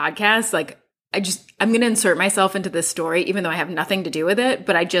our podcast, like I'm going to insert myself into this story, even though I have nothing to do with it,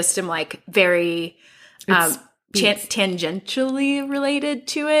 but I just am like very tangentially related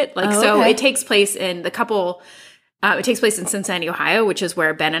to it. Like, so it takes place in it takes place in Cincinnati, Ohio, which is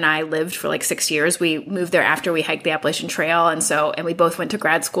where Ben and I lived for like 6 years. We moved there after we hiked the Appalachian Trail. And we both went to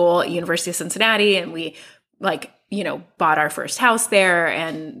grad school at University of Cincinnati, and we bought our first house there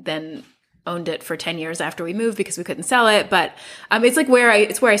and then owned it for 10 years after we moved because we couldn't sell it. But it's like where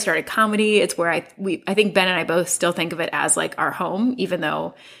I started comedy. It's where I think Ben and I both still think of it as like our home, even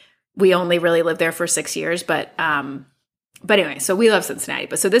though we only really lived there for 6 years. But anyway, so we love Cincinnati.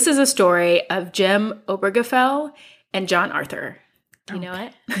 But so this is a story of Jim Obergefell and John Arthur. Do you know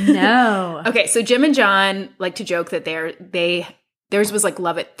it? No. Okay, so Jim and John like to joke that theirs was like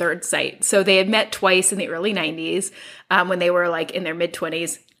love at third sight. So they had met twice in the early 90s when they were like in their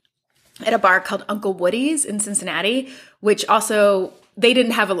mid-20s at a bar called Uncle Woody's in Cincinnati, which also they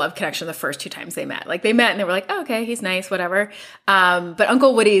didn't have a love connection the first 2 times they met. Like they met and they were like, oh, okay, he's nice, whatever. But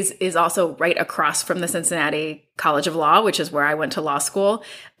Uncle Woody's is also right across from the Cincinnati College of Law, which is where I went to law school.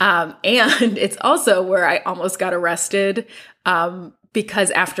 And it's also where I almost got arrested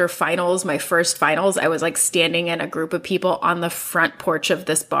because after my first finals, I was like standing in a group of people on the front porch of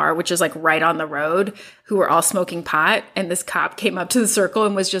this bar, which is like right on the road, who were all smoking pot. And this cop came up to the circle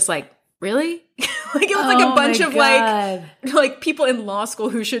and was just like, really? Like it was like a bunch of like people in law school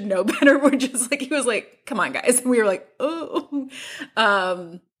who should know better were just like, he was like, come on guys. And we were like, oh.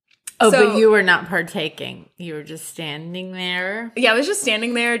 But you were not partaking. You were just standing there. Yeah, I was just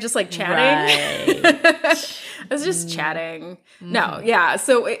standing there, just like chatting. Right. I was just chatting. No, yeah.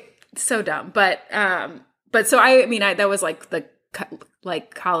 So it's so dumb. But so that was like the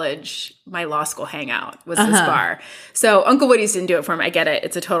college, my law school hangout was this bar. So Uncle Woody's didn't do it for him. I get it.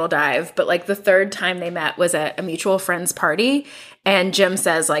 It's a total dive. But like the third time they met was at a mutual friend's party. And Jim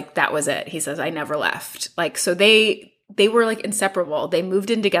says like, that was it. He says, I never left. Like, so they were like inseparable. They moved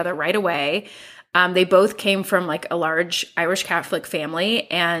in together right away. They both came from like a large Irish Catholic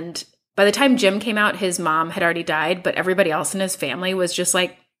family. And by the time Jim came out, his mom had already died, but everybody else in his family was just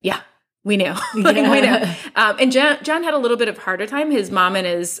like, yeah, we knew. We knew. And John had a little bit of harder time. His mom and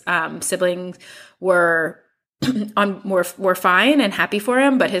his siblings were fine and happy for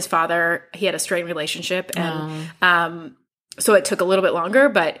him, but his father, he had a strained relationship. And so it took a little bit longer,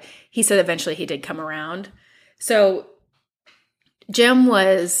 but he said eventually he did come around. So Jim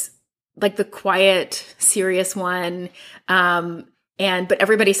was like the quiet, serious one. But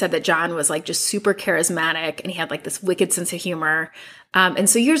everybody said that John was like just super charismatic and he had like this wicked sense of humor. And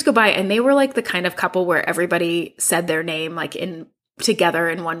so years go by and they were like the kind of couple where everybody said their name like together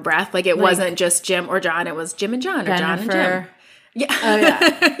in one breath. Like it wasn't just Jim or John. It was Jim and John or John and Jim. Yeah. Oh,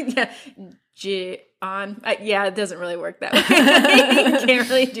 yeah. Yeah. It doesn't really work that way. You can't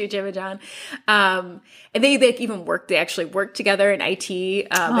really do Jim and John. And they even they actually worked together in IT.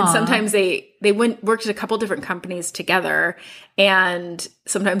 And sometimes they worked at a couple different companies together, and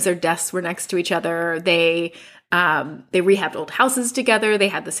sometimes their desks were next to each other. They rehabbed old houses together. They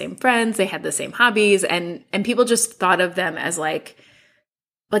had the same friends. They had the same hobbies, and people just thought of them as like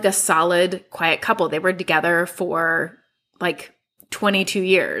a solid, quiet couple. They were together for like 22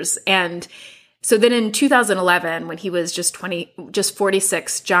 years. And so then in 2011, when he was just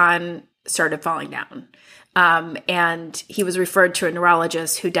 46, John started falling down. And he was referred to a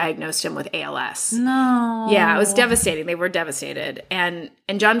neurologist who diagnosed him with ALS. No. Yeah, it was devastating. They were devastated. And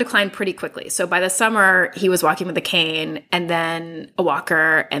John declined pretty quickly. So by the summer, he was walking with a cane and then a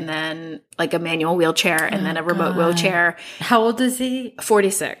walker and then like a manual wheelchair and then a remote wheelchair. How old is he?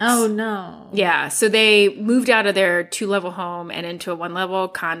 46. Oh, no. Yeah. So they moved out of their 2-level home and into a 1-level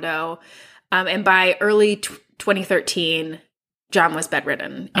condo. And by early 2013, John was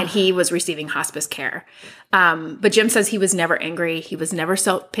bedridden and he was receiving hospice care. But Jim says he was never angry. He was never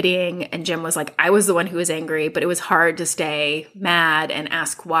self-pitying. And Jim was like, I was the one who was angry, but it was hard to stay mad and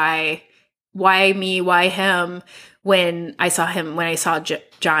ask why me, why him, when I saw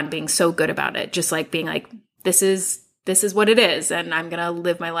John being so good about it, just like being like, this is what it is. And I'm going to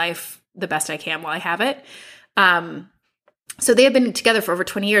live my life the best I can while I have it. So they had been together for over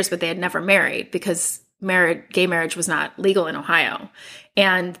 20 years, but they had never married because gay marriage was not legal in Ohio.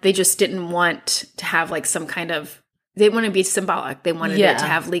 And they just didn't want to have like some kind of, they didn't want to be symbolic. They wanted it to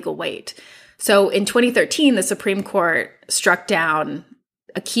have legal weight. So in 2013, the Supreme Court struck down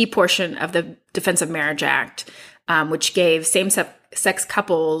a key portion of the Defense of Marriage Act, which gave same-sex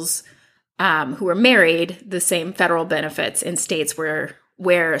couples who were married the same federal benefits in states where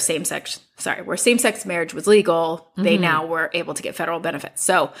same-sex marriage was legal. They now were able to get federal benefits.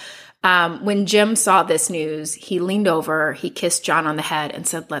 So when Jim saw this news, he leaned over, he kissed John on the head and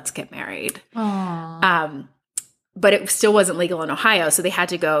said, let's get married. But it still wasn't legal in Ohio, so they had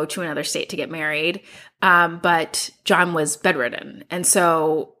to go to another state to get married. But John was bedridden. And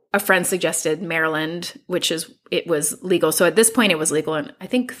so a friend suggested Maryland, it was legal. So at this point, it was legal in, I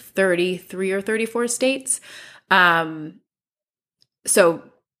think, 33 or 34 states.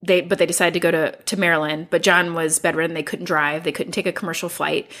 They decided to go to Maryland, but John was bedridden. They couldn't drive. They couldn't take a commercial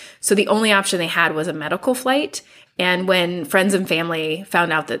flight. So the only option they had was a medical flight. And when friends and family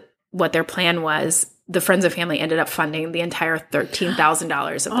found out that what their plan was, the friends and family ended up funding the entire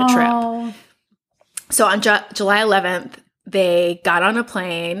 $13,000 of the trip. So on July 11th, they got on a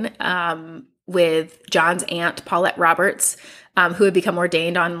plane with John's aunt, Paulette Roberts, who had become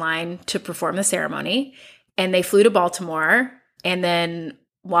ordained online to perform the ceremony. And they flew to Baltimore. And then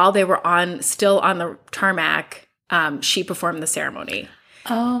while they were still on the tarmac, she performed the ceremony.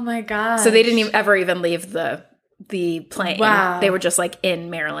 Oh my God. So they didn't ever even leave the plane. Wow. They were just like in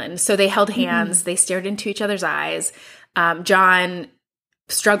Maryland. So they held hands. They stared into each other's eyes. John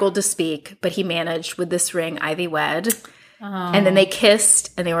struggled to speak, but he managed with this ring, Ivy Wed. And then they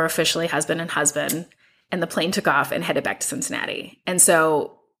kissed and they were officially husband and husband. And the plane took off and headed back to Cincinnati. And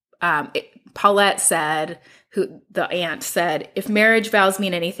so Paulette said, the aunt said, if marriage vows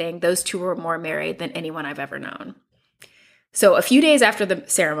mean anything, those two were more married than anyone I've ever known. So a few days after the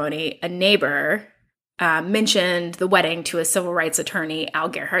ceremony, a neighbor mentioned the wedding to a civil rights attorney, Al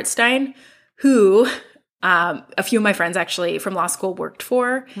Gerhardstein, who a few of my friends actually from law school worked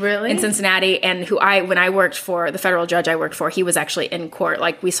for in Cincinnati, and when I worked for the federal judge I worked for, he was actually in court.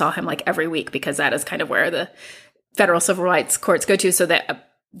 Like we saw him like every week because that is kind of where the federal civil rights courts go to. So that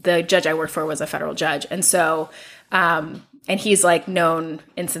the judge I worked for was a federal judge. And so, and he's like known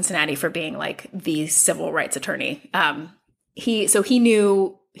in Cincinnati for being like the civil rights attorney. He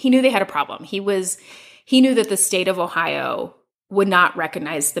knew they had a problem. He knew that the state of Ohio would not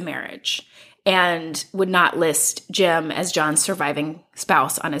recognize the marriage and would not list Jim as John's surviving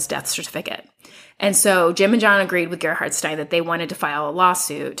spouse on his death certificate. And so Jim and John agreed with Gerhardstein that they wanted to file a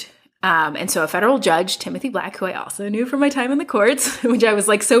lawsuit. And so a federal judge, Timothy Black, who I also knew from my time in the courts, which I was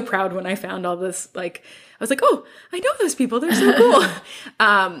like so proud when I found all this, like, I was like, oh, I know those people. They're so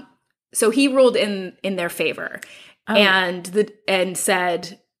cool. So he ruled in their favor and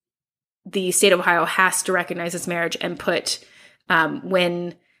said the state of Ohio has to recognize this marriage and put,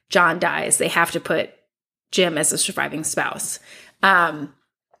 when John dies, they have to put Jim as a surviving spouse. And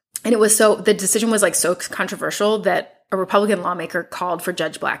the decision was like so controversial that a Republican lawmaker called for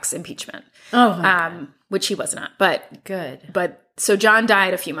Judge Black's impeachment, which he was not. But so John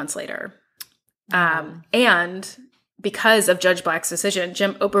died a few months later. And because of Judge Black's decision,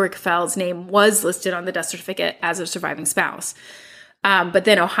 Jim Oberkfeld's name was listed on the death certificate as a surviving spouse. But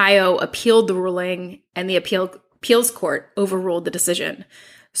then Ohio appealed the ruling, and the appeals court overruled the decision.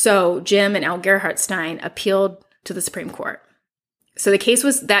 So Jim and Al Gerhardstein appealed to the Supreme Court. So that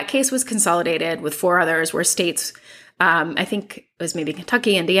case was consolidated with 4 others where states, I think it was maybe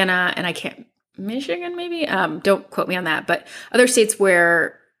Kentucky, Indiana, and Michigan maybe. Don't quote me on that, but other states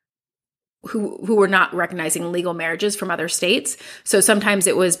who were not recognizing legal marriages from other states. So sometimes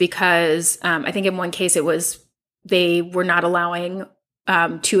it was because I think in one case it was they were not allowing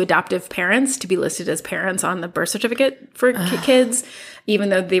two adoptive parents to be listed as parents on the birth certificate for kids, even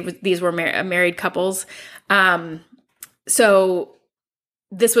though these were married couples. So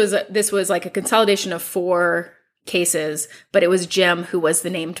this was like a consolidation of 4 cases, but it was Jim who was the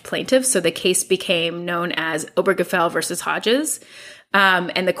named plaintiff. So the case became known as Obergefell versus Hodges.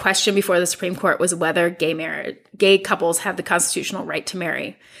 And the question before the Supreme Court was whether gay couples have the constitutional right to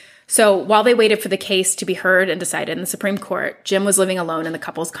marry. So while they waited for the case to be heard and decided in the Supreme Court, Jim was living alone in the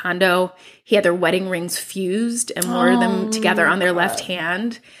couple's condo. He had their wedding rings fused and wore them together on their left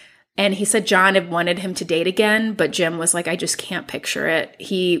hand. And he said John had wanted him to date again, but Jim was like, I just can't picture it.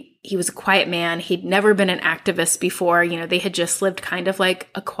 He was a quiet man. He'd never been an activist before. You know, they had just lived kind of like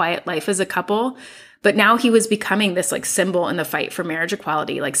a quiet life as a couple. But now he was becoming this like symbol in the fight for marriage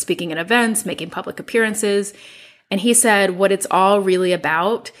equality, like speaking at events, making public appearances. And he said, what it's all really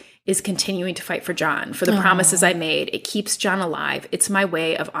about is continuing to fight for John, for the promises I made. It keeps John alive. It's my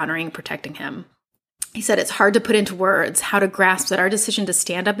way of honoring and protecting him. He said, it's hard to put into words how to grasp that our decision to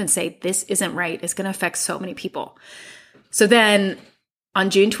stand up and say, this isn't right, is going to affect so many people. So then on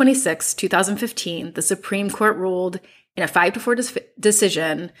June 26, 2015, the Supreme Court ruled in a 5-4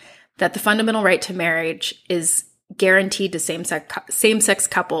 decision that the fundamental right to marriage is guaranteed to same-sex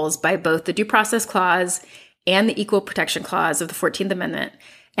couples by both the Due Process Clause and the Equal Protection Clause of the 14th Amendment,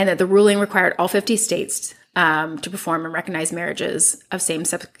 and that the ruling required all 50 states to perform and recognize marriages of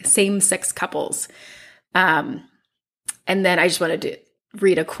same-sex couples. And then I just wanted to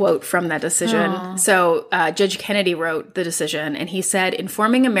read a quote from that decision. So Judge Kennedy wrote the decision, and he said, in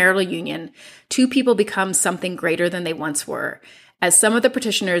forming a marital union, 2 people become something greater than they once were. As some of the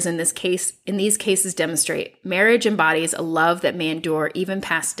petitioners in these cases demonstrate, marriage embodies a love that may endure even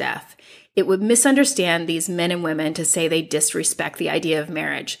past death. It would misunderstand these men and women to say they disrespect the idea of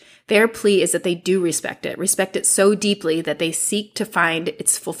marriage. Their plea is that they do respect it so deeply that they seek to find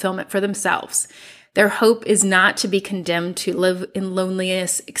its fulfillment for themselves. Their hope is not to be condemned to live in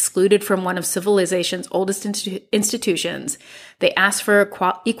loneliness, excluded from one of civilization's oldest institutions. They ask for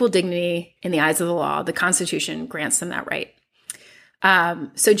equal dignity in the eyes of the law. The Constitution grants them that right.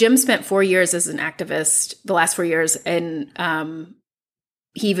 So Jim spent 4 years as an activist, the last 4 years, and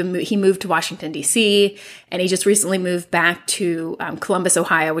he moved to Washington, D.C., and he just recently moved back to Columbus,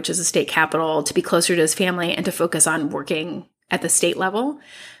 Ohio, which is the state capital, to be closer to his family and to focus on working at the state level.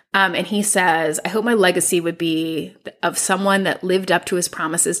 And he says, I hope my legacy would be of someone that lived up to his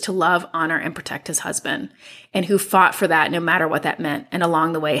promises to love, honor, and protect his husband, and who fought for that no matter what that meant, and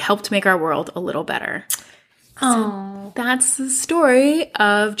along the way helped make our world a little better. So that's the story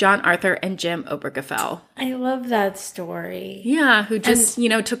of John Arthur and Jim Obergefell. I love that story. Yeah, who just,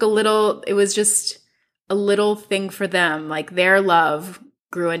 took it was just a little thing for them. Like their love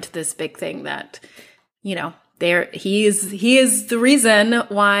grew into this big thing that, he is the reason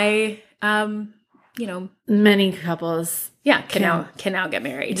why, many couples can now get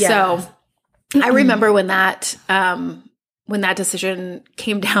married. Yeah. So I remember when that decision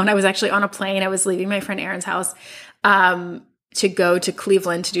came down, I was actually on a plane. I was leaving my friend Erin's house to go to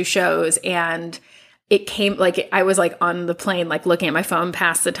Cleveland to do shows. And it came I was on the plane, looking at my phone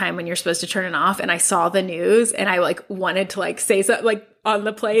past the time when you're supposed to turn it off. And I saw the news and I wanted to say something on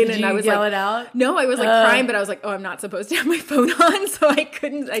the plane. Did and you I was yell it out? No, I was crying, but I was oh, I'm not supposed to have my phone on. So I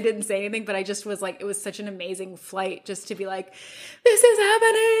didn't say anything, but I just was it was such an amazing flight just to be this is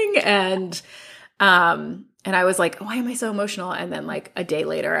happening. And I was why am I so emotional? And then a day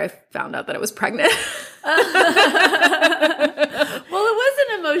later, I found out that I was pregnant. Well, it was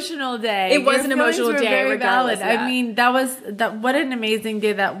an emotional day. It was an emotional day, very regardless. Valid. I mean, what an amazing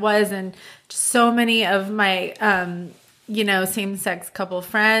day that was. And so many of my, same-sex couple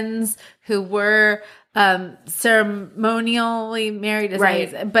friends who were ceremonially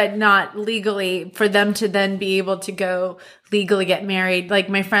married, but not legally, for them to then be able to go legally get married.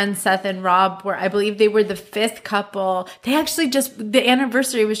 My friends Seth and Rob I believe they were the 5th couple. They actually the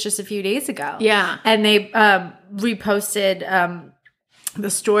anniversary was just a few days ago. Yeah. And they reposted the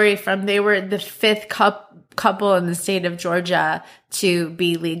story they were the 5th couple in the state of Georgia to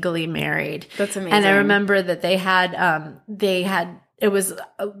be legally married. That's amazing. And I remember that they had it was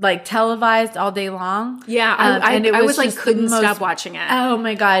televised all day long. Yeah, I was couldn't stop watching it. Oh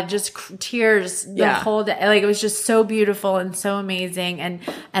my God, just tears the whole day. It was just so beautiful and so amazing, and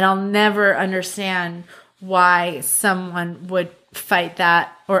I'll never understand why someone would fight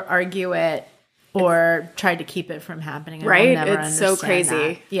that or argue it or try to keep it from happening. Right? I'll never it's so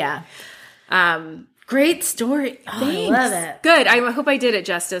crazy. That. Yeah. Great story. Thanks. I love it. Good. I hope I did it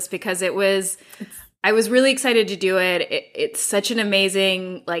justice because it was. I was really excited to do it. It's such an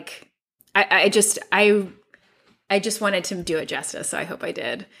amazing, I I just wanted to do it justice, so I hope I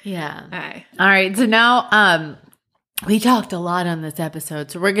did. Yeah. Okay. All right. So now we talked a lot on this episode.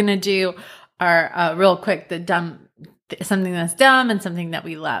 So we're going to do our real quick, something that's dumb and something that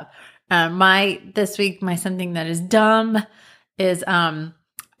we love. This week, my something that is dumb is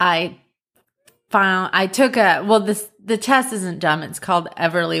the test isn't dumb. It's called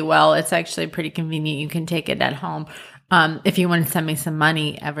Everly Well. It's actually pretty convenient. You can take it at home. If you want to send me some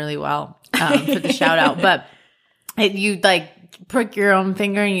money, Everly Well, for the shout out. But you like prick your own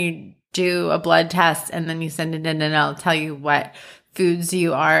finger and you do a blood test and then you send it in and it'll tell you what foods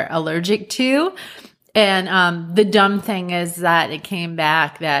you are allergic to. And the dumb thing is that it came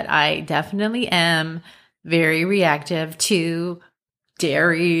back that I definitely am very reactive to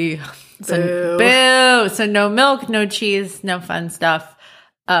dairy. So, boo. So no milk, no cheese, no fun stuff.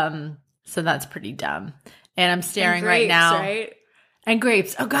 So that's pretty dumb. And I'm staring right now. Right? And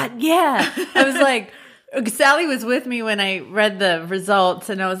grapes. Oh God, yeah. I was like, Sally was with me when I read the results,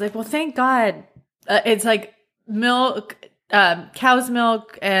 and I was like, well, thank God. It's like milk, cow's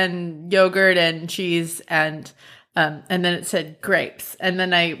milk, and yogurt, and cheese, and then it said grapes, and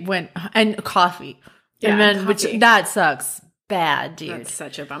then I went and coffee, Yeah, and then coffee. that sucks bad, dude. That's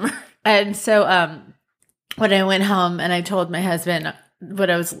such a bummer. And so when I went home and I told my husband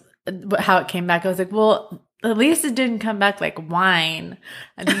how it came back, I was like, well, at least it didn't come back like wine.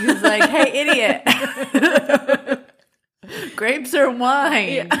 And he was like, hey, idiot. Grapes are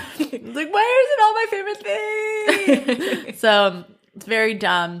wine. Yeah. Like, why isn't all my favorite thing? So it's very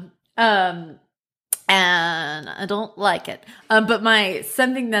dumb. And I don't like it. But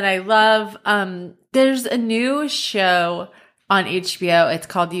something that I love, there's a new show on HBO. It's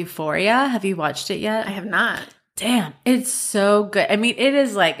called Euphoria. Have you watched it yet? I have not. Damn, it's so good. I mean, it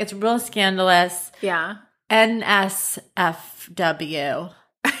is like, it's real scandalous. Yeah. NSFW.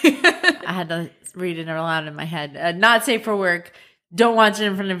 I had to read it aloud in my head. Not safe for work. Don't watch it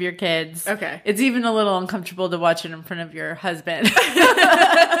in front of your kids. Okay. It's even a little uncomfortable to watch it in front of your husband.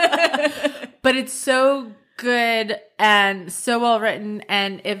 But it's so good and so well written.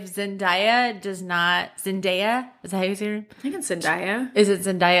 And if Zendaya, is that how you say her? I think it's Zendaya. Is it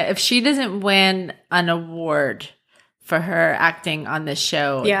Zendaya? If she doesn't win an award for her acting on this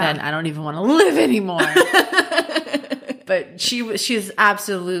show, then I don't even want to live anymore. But she's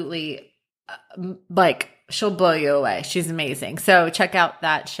absolutely like, she'll blow you away. She's amazing. So check out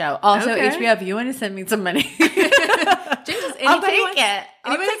that show. Also, HBO, if you want to send me some money, I'll take it.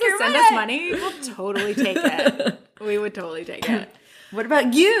 Anyone who send us money, we'll totally take it. We would totally take it. What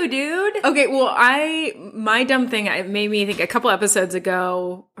about you, dude? Okay, well, my dumb thing, it made me think a couple episodes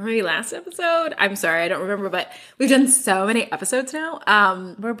ago, or maybe last episode. I'm sorry, I don't remember, but we've done so many episodes now.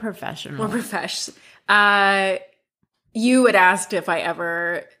 We're professional. We're profesh. You had asked if I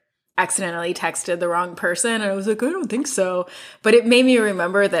ever accidentally texted the wrong person, and I was like, I don't think so. But it made me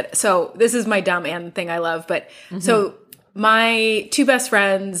remember that. So this is my dumb and thing I love. But so my two best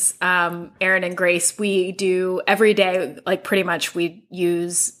friends, Erin and Grace, we do every day, like pretty much we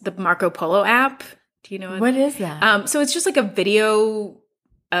use the Marco Polo app. Do you know what is that? So it's just like a video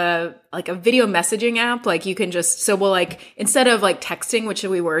messaging app. Like you can just, so we'll like, instead of like texting, which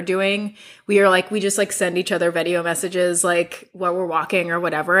we were doing, we just like send each other video messages like while we're walking or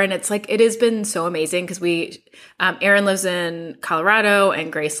whatever. And it's like, it has been so amazing because Erin lives in Colorado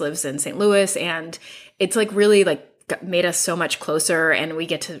and Grace lives in St. Louis. And it's like really like made us so much closer, and we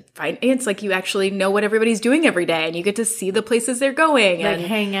get to it's like you actually know what everybody's doing every day, and you get to see the places they're going and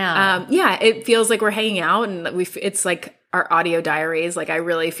hang out. It feels like we're hanging out, and it's like our audio diaries. Like I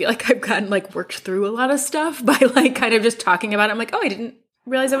really feel like I've gotten like worked through a lot of stuff by like kind of just talking about it. I'm like, oh, I didn't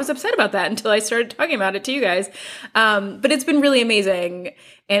realize I was upset about that until I started talking about it to you guys. But it's been really amazing.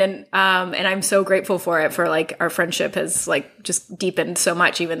 And I'm so grateful for it, for like our friendship has like just deepened so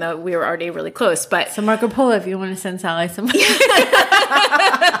much, even though we were already really close. But so Marco Polo, if you want to send Sally some money.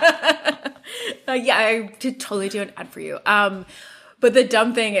 I did totally do an ad for you. But the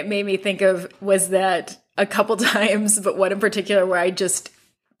dumb thing it made me think of was that a couple times, but one in particular where I just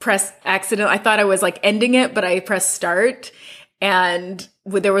pressed I thought I was like ending it, but I pressed start. And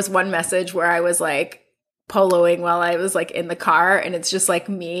there was one message where I was like poloing while I was like in the car, and it's just like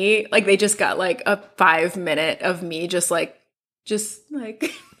me, like they just got like a 5-minute of me just like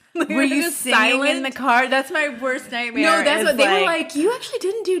were you singing silent in the car? That's my worst nightmare. No, that's what they were like, you actually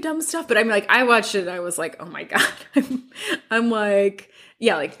didn't do dumb stuff. But I'm like, I watched it and I was like, oh my God. I'm like,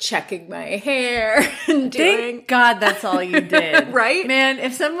 yeah, like checking my hair and doing. Thank God that's all you did. Right? Man,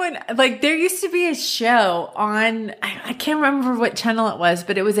 if someone, like there used to be a show on, I can't remember what channel it was,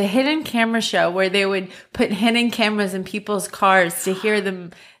 but it was a hidden camera show where they would put hidden cameras in people's cars to hear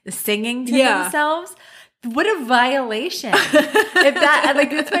them singing to themselves. What a violation. If that,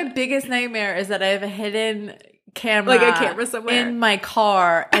 like, that's my biggest nightmare is that I have a hidden camera. Like a camera somewhere. In my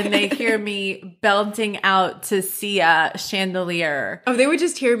car and they hear me belting out to see a chandelier. Oh, they would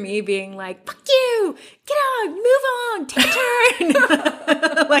just hear me being like, fuck you, get on, move on, take a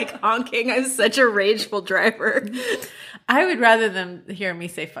turn. Like honking. I'm such a rageful driver. I would rather them hear me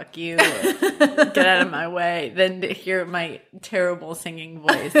say fuck you, get out of my way, than to hear my terrible singing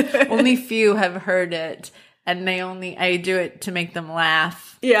voice. Only few have heard it, and I do it to make them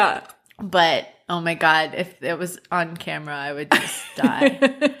laugh. Yeah. But, oh my God, if it was on camera, I would just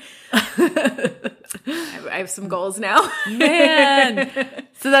die. I have some goals now. Man.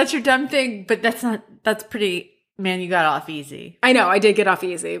 So that's your dumb thing, but that's pretty, man, you got off easy. I know, I did get off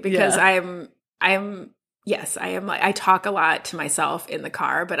easy because Yeah. yes, I am like, I talk a lot to myself in the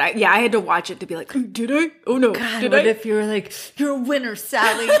car, but I had to watch it to be like, did I? Oh no, God, did what I? if you were like, you're a winner,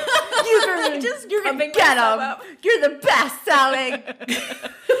 Sally. You're gonna pumping get myself them. up. You're the best, Sally.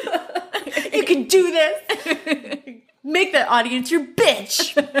 You can do this. Make that audience your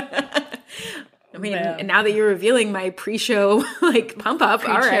bitch. I mean, Man. and now that you're revealing my pre-show like pump up,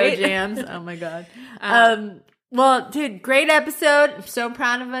 all right. Jams. Oh my God. Well, dude, great episode. I'm so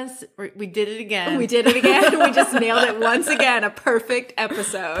proud of us. We did it again. We did it again. We just nailed it once again. A perfect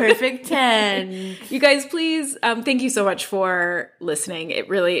episode. Perfect 10. You guys, please, thank you so much for listening. It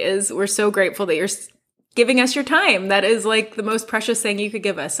really is. We're so grateful that you're giving us your time. That is like the most precious thing you could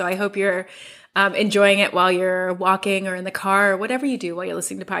give us. So I hope you're enjoying it while you're walking or in the car or whatever you do while you're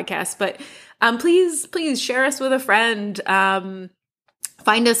listening to podcasts. But please share us with a friend.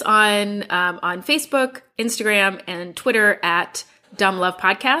 Find us on Facebook, Instagram, and Twitter at Dumb Love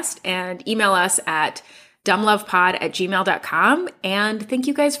Podcast, and email us at dumblovepod@gmail.com. And thank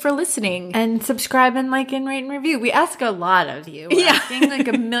you guys for listening. And subscribe and like and rate and review. We ask a lot of you. We're Yeah. asking like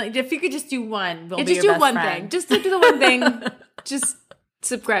a million. If you could just do one, we'll be Just your do best one friend. thing. Just do the one thing. Just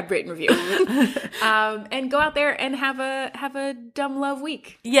subscribe, rate, and review. And go out there and have a dumb love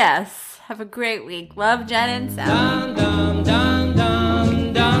week. Yes. Have a great week. Love, Jen and Sally. Dum dum dum.